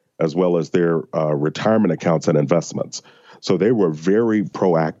home as well as their retirement accounts and investments. So they were very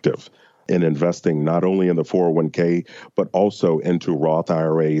proactive in investing not only in the 401k, but also into Roth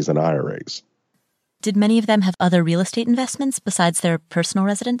IRAs and IRAs. Did many of them have other real estate investments besides their personal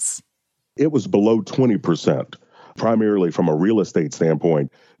residence? It was below 20%. Primarily from a real estate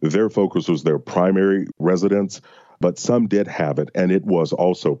standpoint, their focus was their primary residence, but some did have it, and it was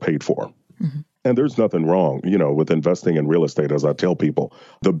also paid for. Mm-hmm. And there's nothing wrong, with investing in real estate, as I tell people.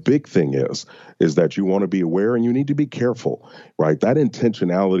 The big thing is that you want to be aware and you need to be careful, right? That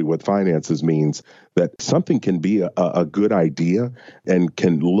intentionality with finances means that something can be a good idea and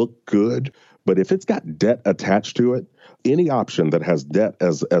can look good, but if it's got debt attached to it, any option that has debt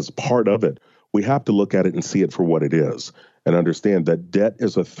as part of it, we have to look at it and see it for what it is and understand that debt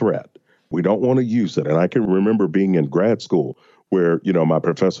is a threat. We don't want to use it. And I can remember being in grad school where, my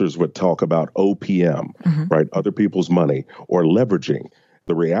professors would talk about OPM, mm-hmm. right? Other people's money or leveraging.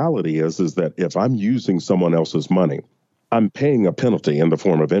 The reality is that if I'm using someone else's money, I'm paying a penalty in the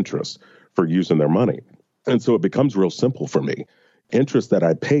form of interest for using their money. And so it becomes real simple for me. Interest that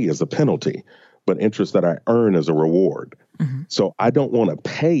I pay is a penalty, but interest that I earn is a reward. Mm-hmm. So I don't want to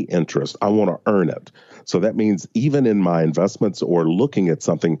pay interest. I want to earn it. So that means even in my investments or looking at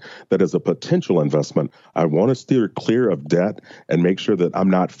something that is a potential investment, I want to steer clear of debt and make sure that I'm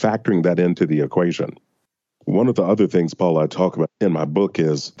not factoring that into the equation. One of the other things, Paul, I talk about in my book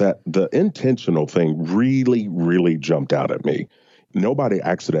is that the intentional thing really, really jumped out at me. Nobody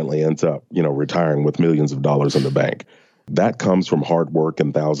accidentally ends up, retiring with millions of dollars in the bank. That comes from hard work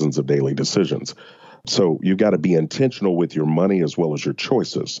and thousands of daily decisions. So you got to be intentional with your money as well as your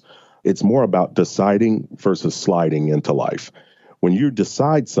choices. It's more about deciding versus sliding into life. When you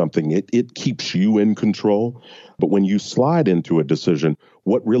decide something, it keeps you in control. But when you slide into a decision,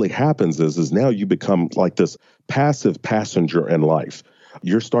 what really happens is now you become like this passive passenger in life.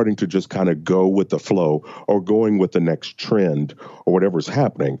 You're starting to just kind of go with the flow or going with the next trend or whatever's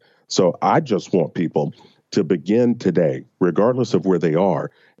happening. So I just want people to begin today, regardless of where they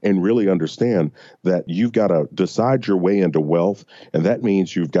are, and really understand that you've got to decide your way into wealth. And that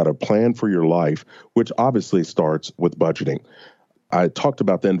means you've got to plan for your life, which obviously starts with budgeting. I talked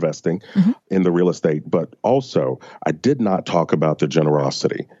about the investing in the real estate, but also I did not talk about the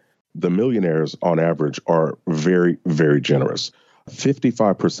generosity. The millionaires on average are very, very generous.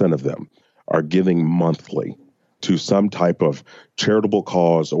 55% of them are giving monthly to some type of charitable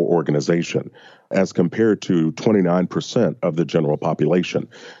cause or organization, as compared to 29% of the general population.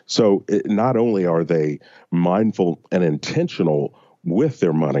 So not only are they mindful and intentional with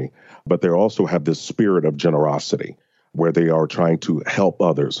their money, but they also have this spirit of generosity where they are trying to help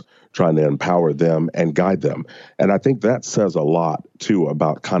others, trying to empower them and guide them. And I think that says a lot, too,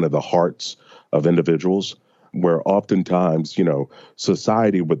 about kind of the hearts of individuals, where oftentimes,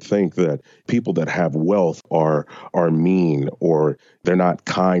 society would think that people that have wealth are mean or they're not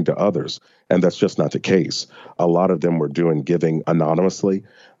kind to others. And that's just not the case. A lot of them were doing giving anonymously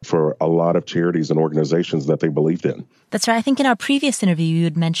for a lot of charities and organizations that they believed in. That's right. I think in our previous interview, you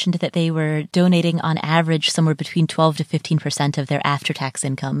had mentioned that they were donating on average somewhere between 12 to 15% of their after-tax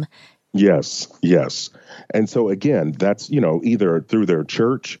income. Yes. And so again, that's, either through their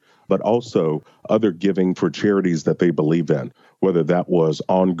church, but also other giving for charities that they believe in, whether that was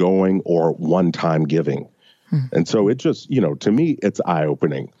ongoing or one-time giving. And so it just, to me, it's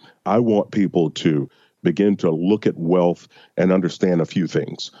eye-opening. I want people to begin to look at wealth and understand a few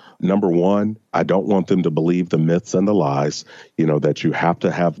things. Number one, I don't want them to believe the myths and the lies, that you have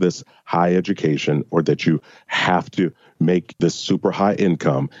to have this high education or that you have to make this super high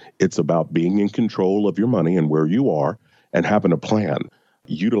income. It's about being in control of your money and where you are and having a plan.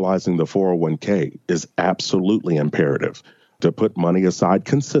 Utilizing the 401k is absolutely imperative to put money aside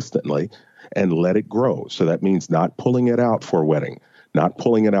consistently and let it grow. So that means not pulling it out for a wedding, not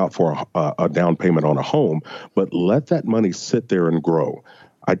pulling it out for a down payment on a home, but let that money sit there and grow.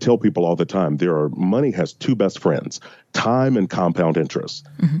 I tell people all the time, money has two best friends, time and compound interest.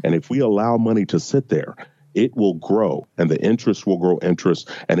 And if we allow money to sit there, it will grow and the interest will grow interest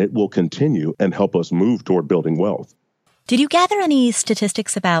and it will continue and help us move toward building wealth. Did you gather any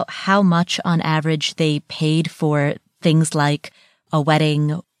statistics about how much on average they paid for things like a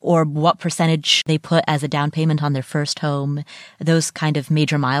wedding or what percentage they put as a down payment on their first home, those kind of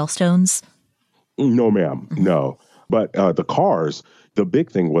major milestones? No, ma'am. No. But the cars, the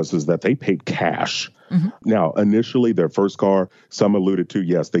big thing is that they paid cash. Now, initially, their first car, some alluded to,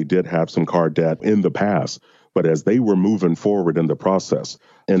 yes, they did have some car debt in the past. But as they were moving forward in the process,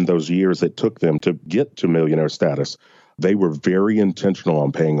 in those years it took them to get to millionaire status, they were very intentional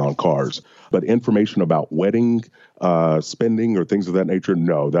on paying on cars. But information about wedding spending or things of that nature,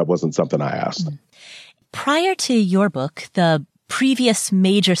 no, that wasn't something I asked. Prior to your book, the previous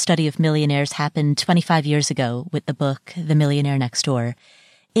major study of millionaires happened 25 years ago with the book, The Millionaire Next Door.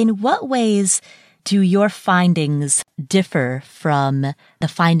 In what ways do your findings differ from the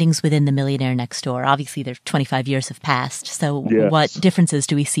findings within The Millionaire Next Door? Obviously, 25 years have passed. So Yes. What differences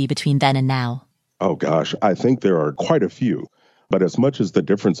do we see between then and now? Oh, gosh, I think there are quite a few. But as much as the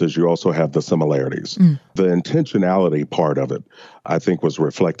differences, you also have the similarities. The intentionality part of it, I think, was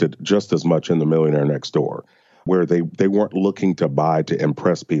reflected just as much in The Millionaire Next Door, where they weren't looking to buy to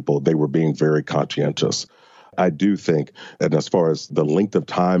impress people. They were being very conscientious. I do think, and as far as the length of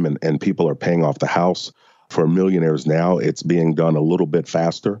time and people are paying off the house, for millionaires now, it's being done a little bit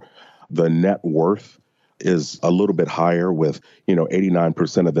faster. The net worth is a little bit higher with,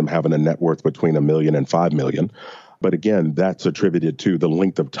 89% of them having a net worth between $1 million and $5 million. But again, that's attributed to the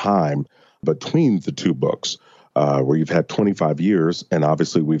length of time between the two books, where you've had 25 years. And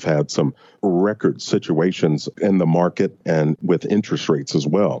obviously, we've had some record situations in the market and with interest rates as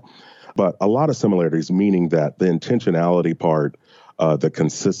well. But a lot of similarities, meaning that the intentionality part, the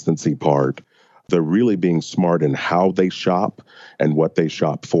consistency part, the really being smart in how they shop and what they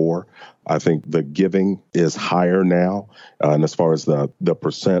shop for. I think the giving is higher now, and as far as the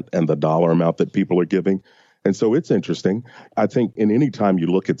percent and the dollar amount that people are giving. And so it's interesting. I think in any time you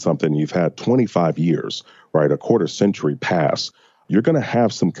look at something, you've had 25 years, right, a quarter century pass, you're going to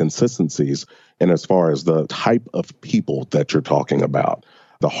have some consistencies in as far as the type of people that you're talking about,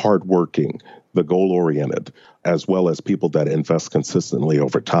 the hardworking, the goal-oriented, as well as people that invest consistently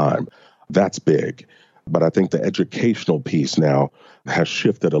over time. That's big. But I think the educational piece now, has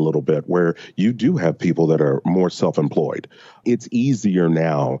shifted a little bit where you do have people that are more self-employed. It's easier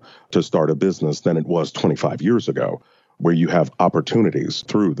now to start a business than it was 25 years ago, where you have opportunities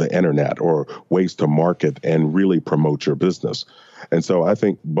through the internet or ways to market and really promote your business. And so I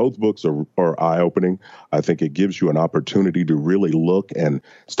think both books are eye-opening. I think it gives you an opportunity to really look and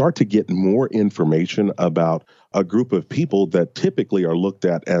start to get more information about a group of people that typically are looked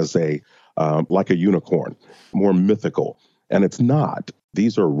at as like a unicorn, more mythical. And it's not.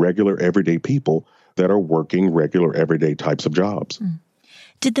 These are regular, everyday people that are working regular, everyday types of jobs.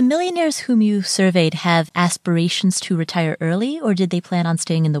 Did the millionaires whom you surveyed have aspirations to retire early, or did they plan on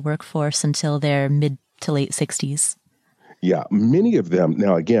staying in the workforce until their mid to late 60s? Yeah, many of them.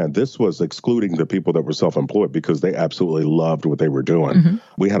 Now, again, this was excluding the people that were self-employed because they absolutely loved what they were doing. Mm-hmm.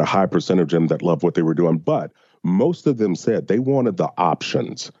 We had a high percentage of them that loved what they were doing, but most of them said they wanted the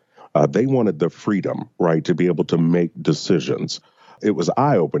options. They wanted the freedom, right, to be able to make decisions. It was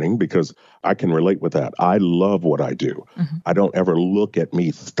eye-opening because I can relate with that. I love what I do. Mm-hmm. I don't ever look at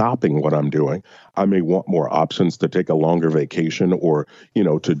me stopping what I'm doing. I may want more options to take a longer vacation or,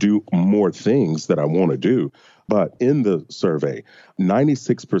 to do more things that I want to do. But in the survey,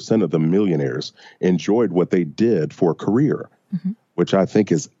 96% of the millionaires enjoyed what they did for a career, mm-hmm. which I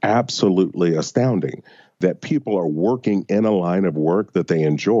think is absolutely astounding, that people are working in a line of work that they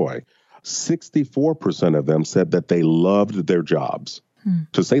enjoy. 64% of them said that they loved their jobs.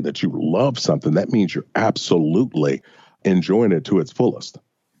 To say that you love something, that means you're absolutely enjoying it to its fullest.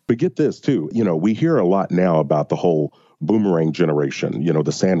 But get this, too. We hear a lot now about the whole boomerang generation,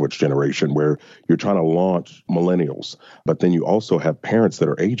 the sandwich generation, where you're trying to launch millennials. But then you also have parents that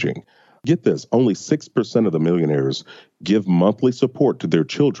are aging. Get this, only 6% of the millionaires give monthly support to their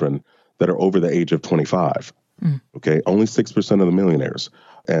children that are over the age of 25. Okay, only 6% of the millionaires.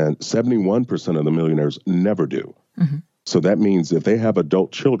 And 71% of the millionaires never do. Mm-hmm. So that means if they have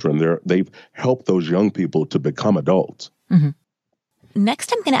adult children, they've helped those young people to become adults. Mm-hmm.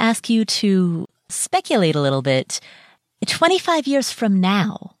 Next, I'm going to ask you to speculate a little bit. 25 years from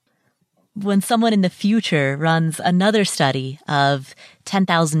now, when someone in the future runs another study of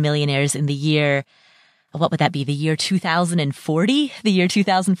 10,000 millionaires in the year, what would that be? The year 2040? The year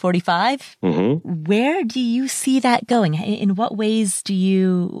 2045? Mm-hmm. Where do you see that going? In what ways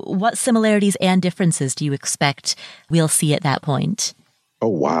what similarities and differences do you expect we'll see at that point? Oh,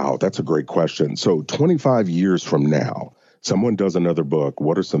 wow. That's a great question. So 25 years from now, someone does another book.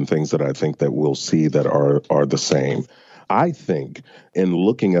 What are some things that I think that we'll see that are the same? I think in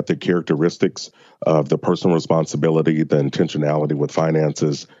looking at the characteristics of the personal responsibility, the intentionality with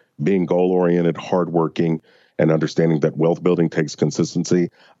finances, being goal-oriented, hardworking, and understanding that wealth building takes consistency,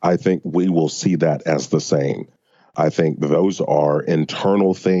 I think we will see that as the same. I think those are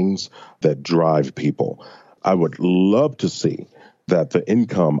internal things that drive people. I would love to see that the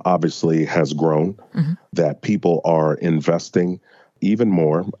income obviously has grown, mm-hmm. that people are investing even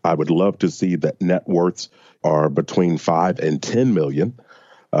more. I would love to see that net worths are between 5 and 10 million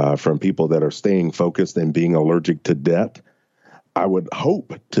from people that are staying focused and being allergic to debt. I would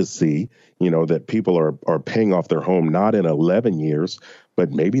hope to see, that people are paying off their home not in 11 years,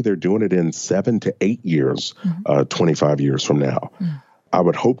 but maybe they're doing it in 7 to 8 years, mm-hmm. 25 years from now. Mm-hmm. I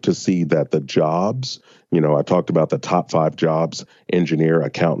would hope to see that the jobs, I talked about the top 5 jobs, engineer,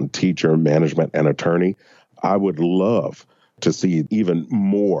 accountant, teacher, management, and attorney. I would love to see even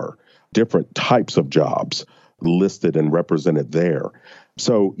more different types of jobs listed and represented there.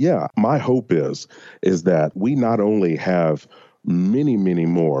 So, yeah, my hope is that we not only have many, many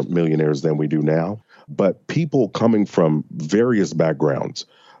more millionaires than we do now, but people coming from various backgrounds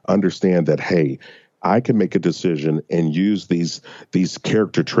understand that, hey, I can make a decision and use these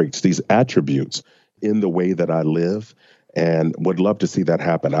character traits, these attributes in the way that I live, and would love to see that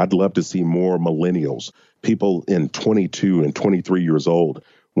happen. I'd love to see more millennials, people in 22 and 23 years old,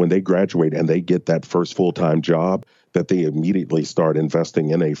 when they graduate and they get that first full-time job, that they immediately start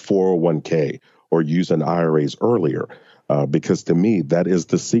investing in a 401k or using IRAs earlier. Because to me, that is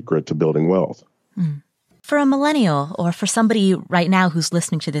the secret to building wealth. For a millennial or for somebody right now who's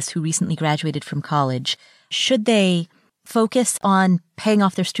listening to this who recently graduated from college, should they focus on paying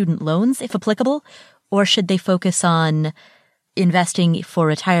off their student loans, if applicable, or should they focus on investing for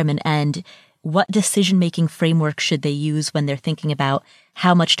retirement? And what decision-making framework should they use when they're thinking about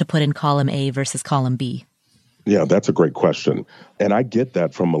how much to put in column A versus column B? Yeah, that's a great question. And I get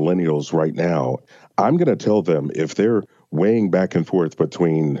that from millennials right now. I'm going to tell them if they're weighing back and forth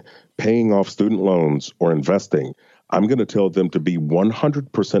between paying off student loans or investing, I'm going to tell them to be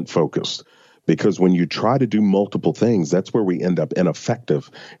 100% focused, Because when you try to do multiple things, that's where we end up ineffective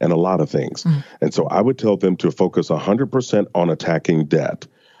in a lot of things. And so I would tell them to focus 100% on attacking debt.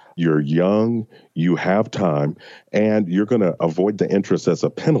 You're young, you have time, and you're going to avoid the interest as a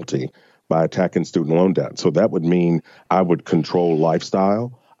penalty by attacking student loan debt. So that would mean I would control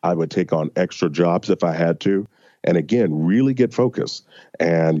lifestyle. I would take on extra jobs if I had to. And again, really get focused.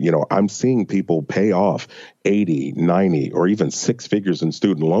 And, I'm seeing people pay off 80, 90, or even six figures in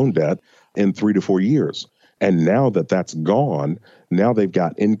student loan debt in 3 to 4 years. And now that that's gone, now they've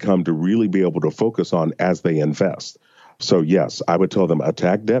got income to really be able to focus on as they invest. So yes, I would tell them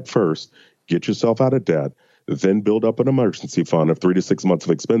attack debt first, get yourself out of debt, then build up an emergency fund of 3 to 6 months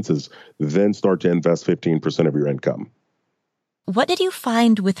of expenses, then start to invest 15% of your income. What did you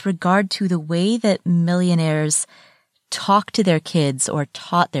find with regard to the way that millionaires talk to their kids or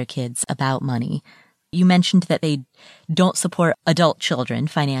taught their kids about money? You mentioned that they don't support adult children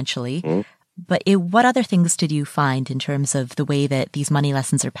financially, but what other things did you find in terms of the way that these money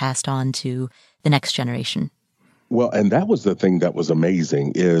lessons are passed on to the next generation? Well, and that was the thing that was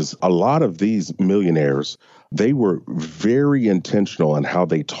amazing is a lot of these millionaires, they were very intentional in how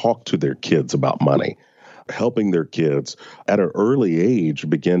they talk to their kids about money, helping their kids at an early age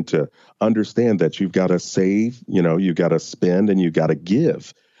begin to understand that you've got to save, you've got to spend, and you've got to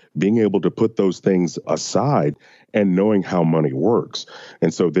give. Being able to put those things aside and knowing how money works.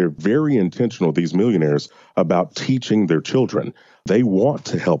 And so they're very intentional, these millionaires, about teaching their children. They want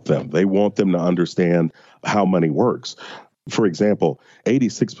to help them. They want them to understand how money works. For example,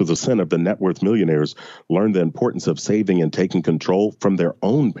 86% of the net worth millionaires learned the importance of saving and taking control from their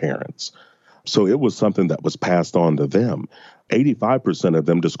own parents. So it was something that was passed on to them. 85% of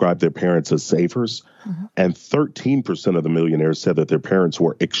them described their parents as savers, and 13% of the millionaires said that their parents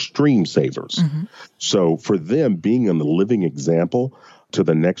were extreme savers. So for them, being a living example to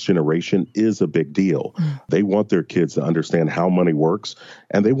the next generation is a big deal. They want their kids to understand how money works,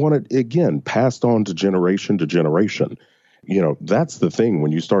 and they want it, again, passed on to generation. That's the thing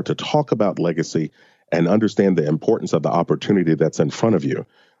when you start to talk about legacy and understand the importance of the opportunity that's in front of you,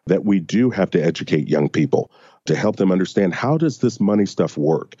 that we do have to educate young people to help them understand, how does this money stuff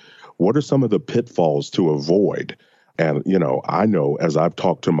work? What are some of the pitfalls to avoid? And, I know as I've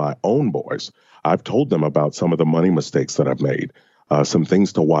talked to my own boys, I've told them about some of the money mistakes that I've made, some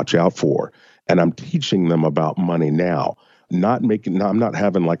things to watch out for. And I'm teaching them about money now, I'm not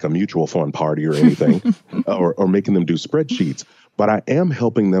having like a mutual fund party or anything or making them do spreadsheets, but I am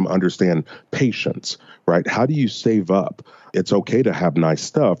helping them understand patience, right? How do you save up? It's okay to have nice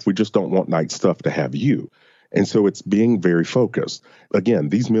stuff. We just don't want nice stuff to have you. And so it's being very focused. Again,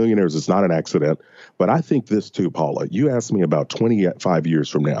 these millionaires, it's not an accident, but I think this too, Paula. You asked me about 25 years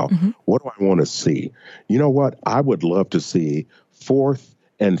from now, what do I want to see? You know what? I would love to see 4th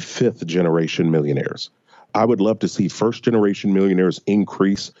and 5th generation millionaires. I would love to see first generation millionaires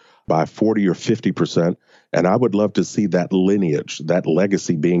increase by 40 or 50%. And I would love to see that lineage, that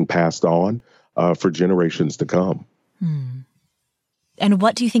legacy being passed on for generations to come. And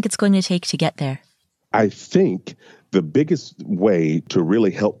what do you think it's going to take to get there? I think the biggest way to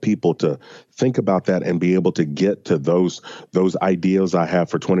really help people to think about that and be able to get to those ideals I have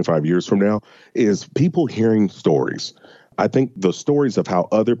for 25 years from now is people hearing stories. I think the stories of how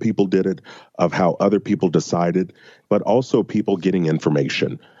other people did it, of how other people decided, but also people getting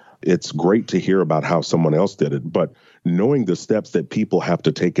information. It's great to hear about how someone else did it, but knowing the steps that people have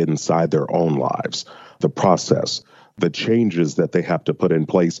to take inside their own lives, the process, the changes that they have to put in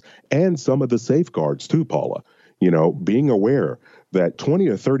place, and some of the safeguards too, Paula. Being aware that 20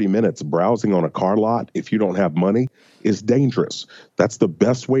 or 30 minutes browsing on a car lot, if you don't have money, is dangerous. That's the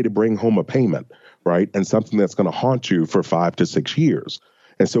best way to bring home a payment, right? And something that's going to haunt you for 5 to 6 years.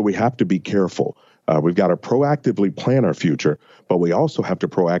 And so we have to be careful. We've got to proactively plan our future, but we also have to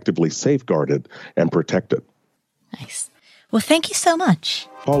proactively safeguard it and protect it. Nice. Well, thank you so much.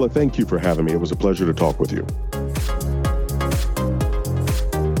 Paula, thank you for having me. It was a pleasure to talk with you.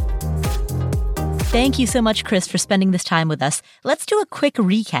 Thank you so much, Chris, for spending this time with us. Let's do a quick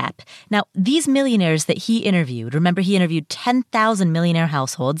recap. Now, these millionaires that he interviewed, remember he interviewed 10,000 millionaire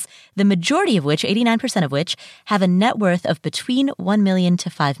households, the majority of which, 89% of which, have a net worth of between $1 million to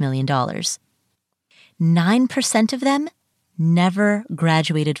 $5 million. 9% of them never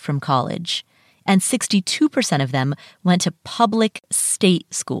graduated from college, and 62% of them went to public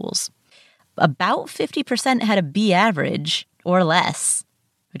state schools. About 50% had a B average or less,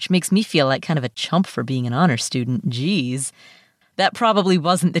 which makes me feel like kind of a chump for being an honor student. Geez. That probably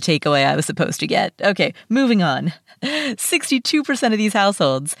wasn't the takeaway I was supposed to get. Okay, moving on. 62% of these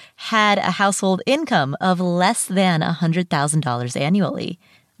households had a household income of less than $100,000 annually,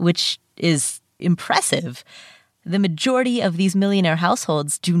 which is impressive. The majority of these millionaire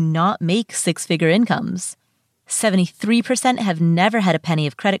households do not make six-figure incomes. 73% have never had a penny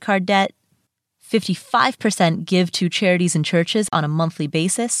of credit card debt. 55% give to charities and churches on a monthly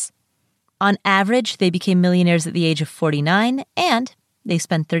basis. On average, they became millionaires at the age of 49, and they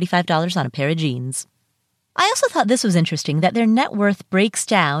spend $35 on a pair of jeans. I also thought this was interesting, that their net worth breaks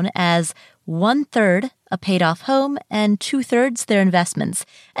down as 1/3 a paid-off home and 2/3 their investments.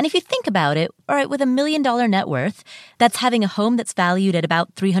 And if you think about it, all right, with $1 million net worth, that's having a home that's valued at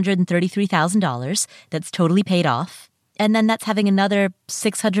about $333,000 that's totally paid off. And then that's having another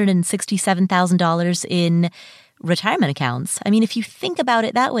 $667,000 in retirement accounts. I mean, if you think about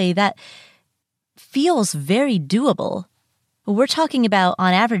it that way, that feels very doable. We're talking about,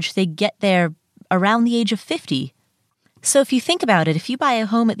 on average, they get there around the age of 50. So if you think about it, if you buy a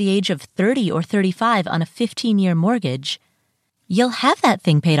home at the age of 30 or 35 on a 15-year mortgage, you'll have that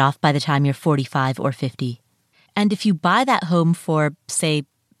thing paid off by the time you're 45 or 50. And if you buy that home for, say,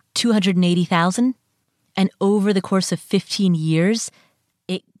 $280,000, and over the course of 15 years,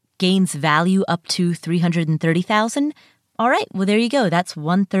 it gains value up to $330,000, all right, well, there you go. That's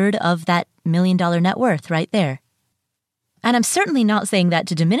 1/3 of that $1 million net worth right there. And I'm certainly not saying that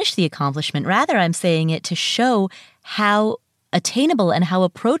to diminish the accomplishment. Rather, I'm saying it to show how attainable and how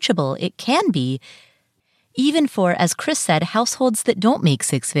approachable it can be, even for, as Chris said, households that don't make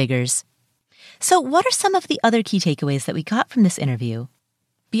six figures. So what are some of the other key takeaways that we got from this interview?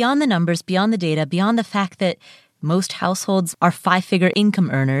 Beyond the numbers, beyond the data, beyond the fact that most households are five-figure income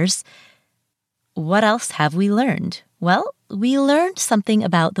earners, what else have we learned? Well, we learned something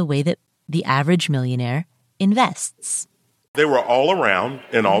about the way that the average millionaire invests. They were all around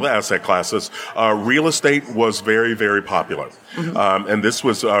in all the asset classes. Real estate was very, very popular. And this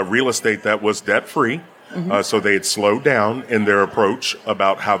was real estate that was debt-free. So they had slowed down in their approach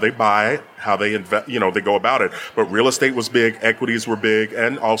about how they buy, how they invest, they go about it. But real estate was big, equities were big,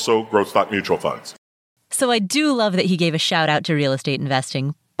 and also growth stock mutual funds. So I do love that he gave a shout out to real estate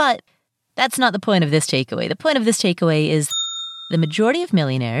investing, but that's not the point of this takeaway. The point of this takeaway is the majority of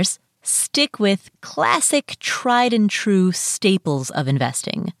millionaires stick with classic, tried and true staples of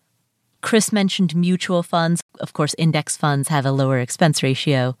investing. Chris mentioned mutual funds. Of course, index funds have a lower expense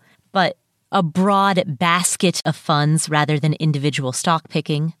ratio, but a broad basket of funds rather than individual stock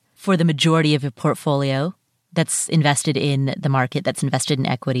picking for the majority of your portfolio that's invested in the market, that's invested in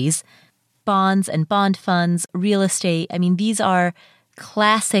equities. Bonds and bond funds, real estate. I mean, these are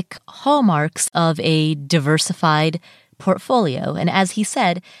classic hallmarks of a diversified portfolio. And as he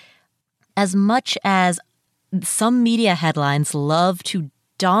said, as much as some media headlines love to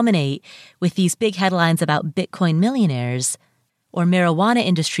dominate with these big headlines about Bitcoin millionaires or marijuana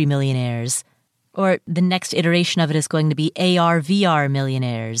industry millionaires, or the next iteration of it is going to be AR/VR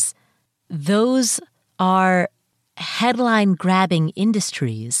millionaires, those are headline-grabbing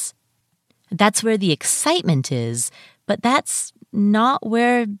industries. That's where the excitement is, but that's not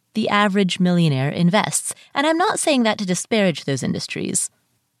where the average millionaire invests. And I'm not saying that to disparage those industries.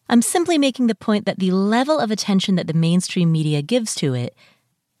 I'm simply making the point that the level of attention that the mainstream media gives to it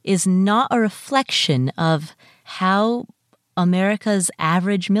is not a reflection of how America's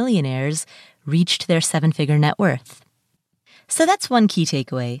average millionaires reached their seven-figure net worth. So that's one key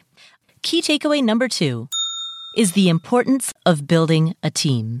takeaway. Key takeaway number 2 is the importance of building a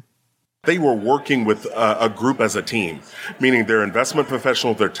team. They were working with a group as a team, meaning their investment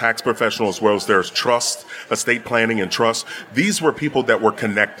professionals, their tax professionals, as well as their trust, estate planning and trust. These were people that were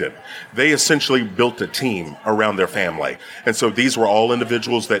connected. They essentially built a team around their family. And so these were all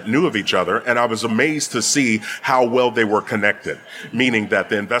individuals that knew of each other. And I was amazed to see how well they were connected, meaning that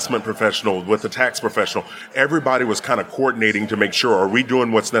the investment professional with the tax professional, everybody was kind of coordinating to make sure, are we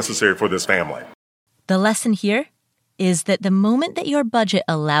doing what's necessary for this family? The lesson here is that the moment that your budget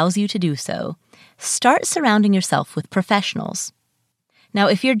allows you to do so, start surrounding yourself with professionals. Now,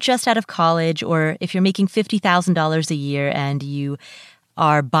 if you're just out of college or if you're making $50,000 a year and you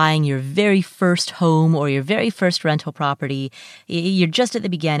are buying your very first home or your very first rental property, you're just at the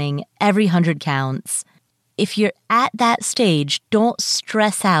beginning, every 100 counts. If you're at that stage, don't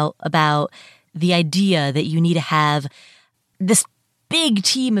stress out about the idea that you need to have this big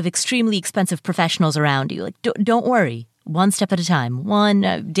team of extremely expensive professionals around you. Like, don't worry. One step at a time.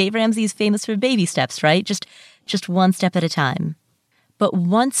 Dave Ramsey is famous for baby steps, right? Just one step at a time. But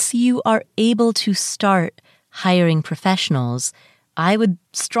once you are able to start hiring professionals, I would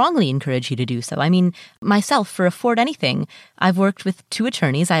strongly encourage you to do so. I mean, myself, for Afford Anything, I've worked with 2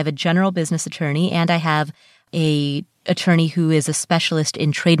 attorneys. I have a general business attorney and I have a attorney who is a specialist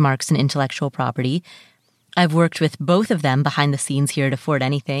in trademarks and intellectual property. I've worked with both of them behind the scenes here at Afford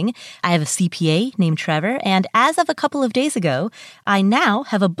Anything. I have a CPA named Trevor, and as of a couple of days ago, I now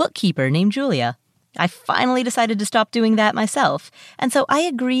have a bookkeeper named Julia. I finally decided to stop doing that myself. And so I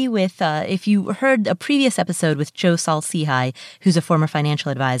agree with, if you heard a previous episode with Joe Saul-Sehy, who's a former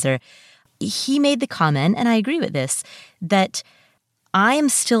financial advisor, he made the comment, and I agree with this, that I am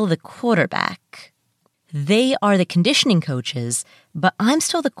still the quarterback. They are the conditioning coaches, but I'm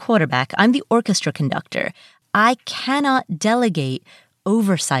still the quarterback. I'm the orchestra conductor. I cannot delegate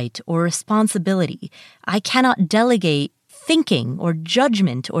oversight or responsibility. I cannot delegate thinking or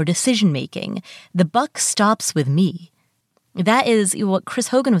judgment or decision-making. The buck stops with me. That is what Chris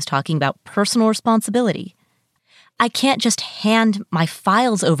Hogan was talking about, personal responsibility. I can't just hand my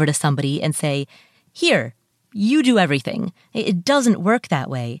files over to somebody and say, here, you do everything. It doesn't work that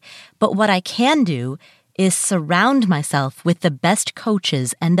way. But what I can do is surround myself with the best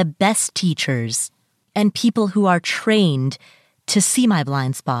coaches and the best teachers and people who are trained to see my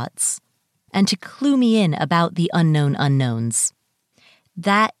blind spots and to clue me in about the unknown unknowns.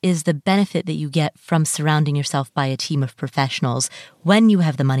 That is the benefit that you get from surrounding yourself by a team of professionals when you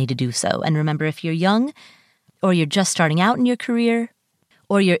have the money to do so. And remember, if you're young, or you're just starting out in your career,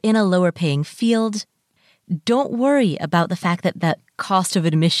 or you're in a lower paying field, don't worry about the fact that that cost of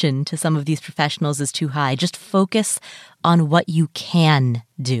admission to some of these professionals is too high. Just focus on what you can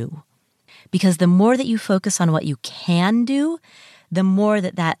do. Because the more that you focus on what you can do, the more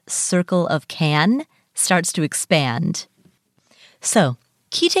that circle of can starts to expand. So,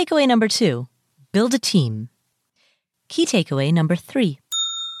 key takeaway number 2, build a team. Key takeaway number 3,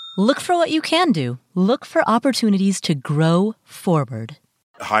 look for what you can do. Look for opportunities to grow forward.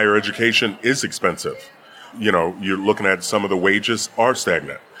 Higher education is expensive. You're looking at some of the wages are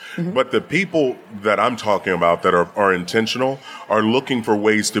stagnant. Mm-hmm. But the people that I'm talking about that are intentional are looking for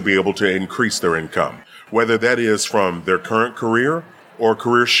ways to be able to increase their income, whether that is from their current career or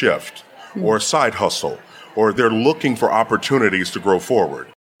career shift or side hustle, or they're looking for opportunities to grow forward.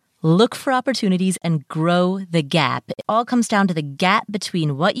 Look for opportunities and grow the gap. It all comes down to the gap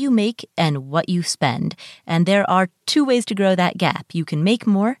between what you make and what you spend. And there are 2 ways to grow that gap. You can make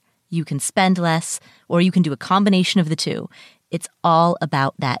more, you can spend less, or you can do a combination of the 2. It's all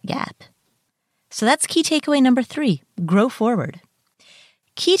about that gap. So that's key takeaway number 3, grow forward.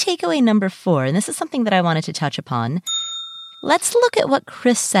 Key takeaway number 4, and this is something that I wanted to touch upon. Let's look at what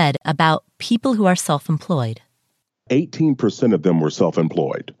Chris said about people who are self-employed. 18% of them were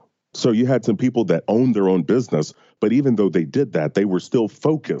self-employed. So you had some people that owned their own business, but even though they did that, they were still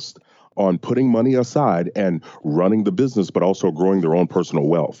focused on putting money aside and running the business, but also growing their own personal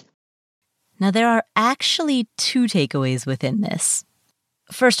wealth. Now, there are actually 2 takeaways within this.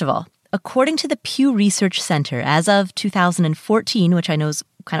 First of all, according to the Pew Research Center, as of 2014, which I know is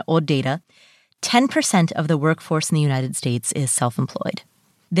kind of old data, 10% of the workforce in the United States is self-employed.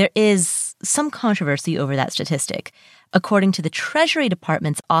 There is some controversy over that statistic. According to the Treasury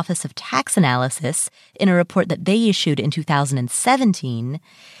Department's Office of Tax Analysis, in a report that they issued in 2017,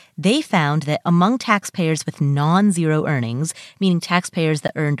 they found that among taxpayers with non-zero earnings, meaning taxpayers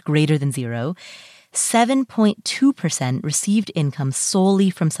that earned greater than zero, 7.2% received income solely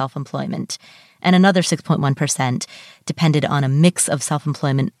from self-employment, and another 6.1% depended on a mix of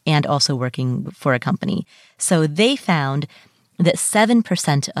self-employment and also working for a company. So they found that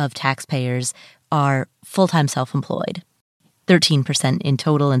 7% of taxpayers are full-time self-employed, 13% in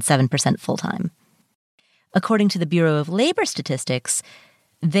total and 7% full-time. According to the Bureau of Labor Statistics,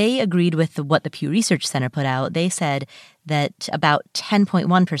 they agreed with what the Pew Research Center put out. They said that about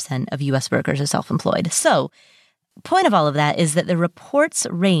 10.1% of U.S. workers are self-employed. So, point of all of that is that the reports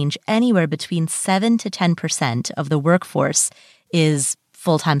range anywhere between 7 to 10% of the workforce is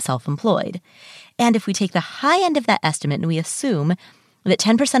full-time self-employed. And if we take the high end of that estimate and we assume that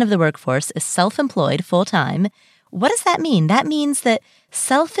 10% of the workforce is self-employed full-time, what does that mean? That means that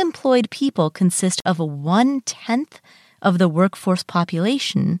self-employed people consist of 1/10 of the workforce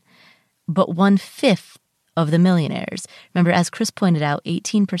population, but 1/5 of the millionaires. Remember, as Chris pointed out,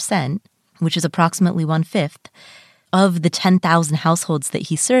 18%, which is approximately 1/5 of the 10,000 households that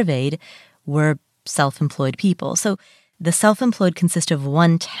he surveyed, were self-employed people. So the self-employed consist of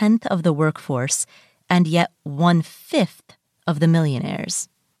 1/10 of the workforce and yet 1/5 of the millionaires.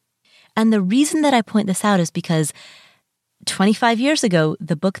 And the reason that I point this out is because 25 years ago,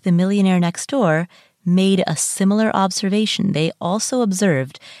 the book The Millionaire Next Door made a similar observation. They also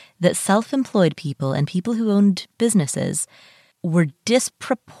observed that self-employed people and people who owned businesses were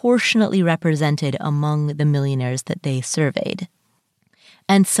disproportionately represented among the millionaires that they surveyed.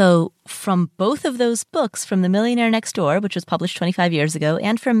 And so from both of those books, from The Millionaire Next Door, which was published 25 years ago,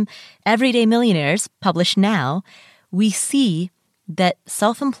 and from Everyday Millionaires, published now, we see that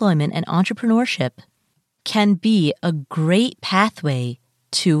self-employment and entrepreneurship can be a great pathway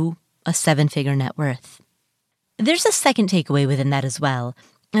to a seven-figure net worth. There's a second takeaway within that as well,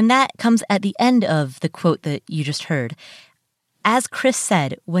 and that comes at the end of the quote that you just heard. As Chris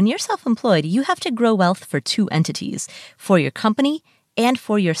said, when you're self-employed, you have to grow wealth for two entities, for your company and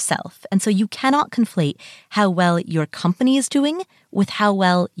for yourself. And so you cannot conflate how well your company is doing with how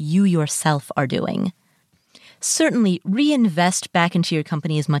well you yourself are doing. Certainly, reinvest back into your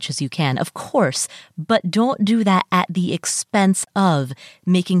company as much as you can, of course, but don't do that at the expense of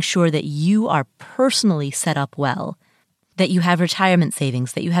making sure that you are personally set up well, that you have retirement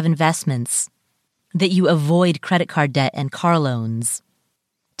savings, that you have investments, that you avoid credit card debt and car loans.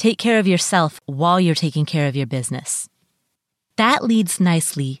 Take care of yourself while you're taking care of your business. That leads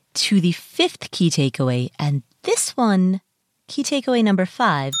nicely to the fifth key takeaway, and this one, key takeaway number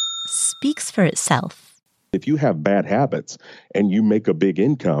 5, speaks for itself. If you have bad habits and you make a big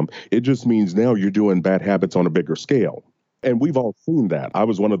income, it just means now you're doing bad habits on a bigger scale. And we've all seen that. I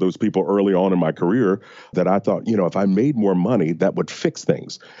was one of those people early on in my career that I thought, if I made more money, that would fix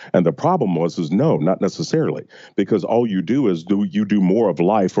things. And the problem is no, not necessarily, because all you do is you do more of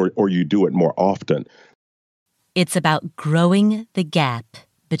life or you do it more often. It's about growing the gap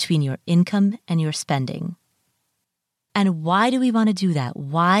between your income and your spending. And why do we want to do that?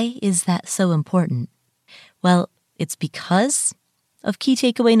 Why is that so important? Well, it's because of key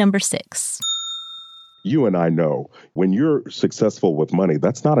takeaway number 6. You and I know when you're successful with money,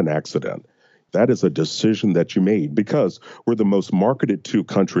 that's not an accident. That is a decision that you made because we're the most marketed to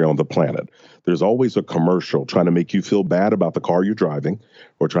country on the planet. There's always a commercial trying to make you feel bad about the car you're driving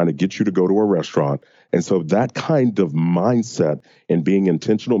or trying to get you to go to a restaurant. And so that kind of mindset and being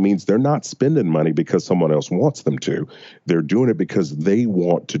intentional means they're not spending money because someone else wants them to. They're doing it because they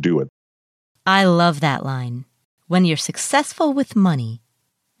want to do it. I love that line. When you're successful with money,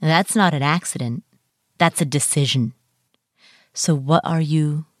 that's not an accident. That's a decision. So what are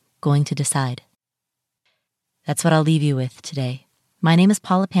you going to decide? That's what I'll leave you with today. My name is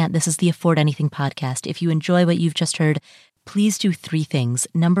Paula Pant. This is the Afford Anything podcast. If you enjoy what you've just heard, please do 3 things.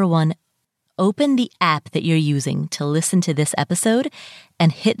 Number 1, open the app that you're using to listen to this episode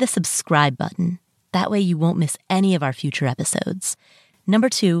and hit the subscribe button. That way you won't miss any of our future episodes. Number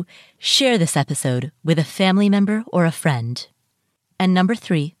 2, share this episode with a family member or a friend. And number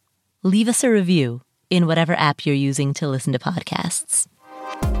 3, leave us a review in whatever app you're using to listen to podcasts.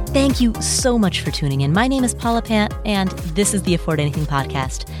 Thank you so much for tuning in. My name is Paula Pant, and this is the Afford Anything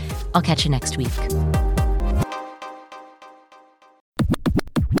podcast. I'll catch you next week.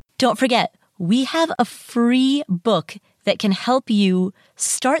 Don't forget, we have a free book that can help you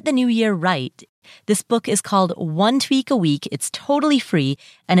start the new year right. This book is called One Tweak a Week. It's totally free,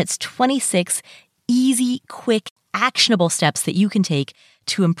 and it's 26 easy, quick, actionable steps that you can take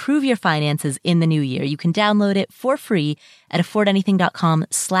to improve your finances in the new year. You can download it for free at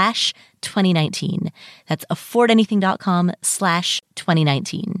affordanything.com/2019. That's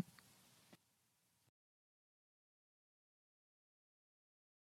affordanything.com/2019.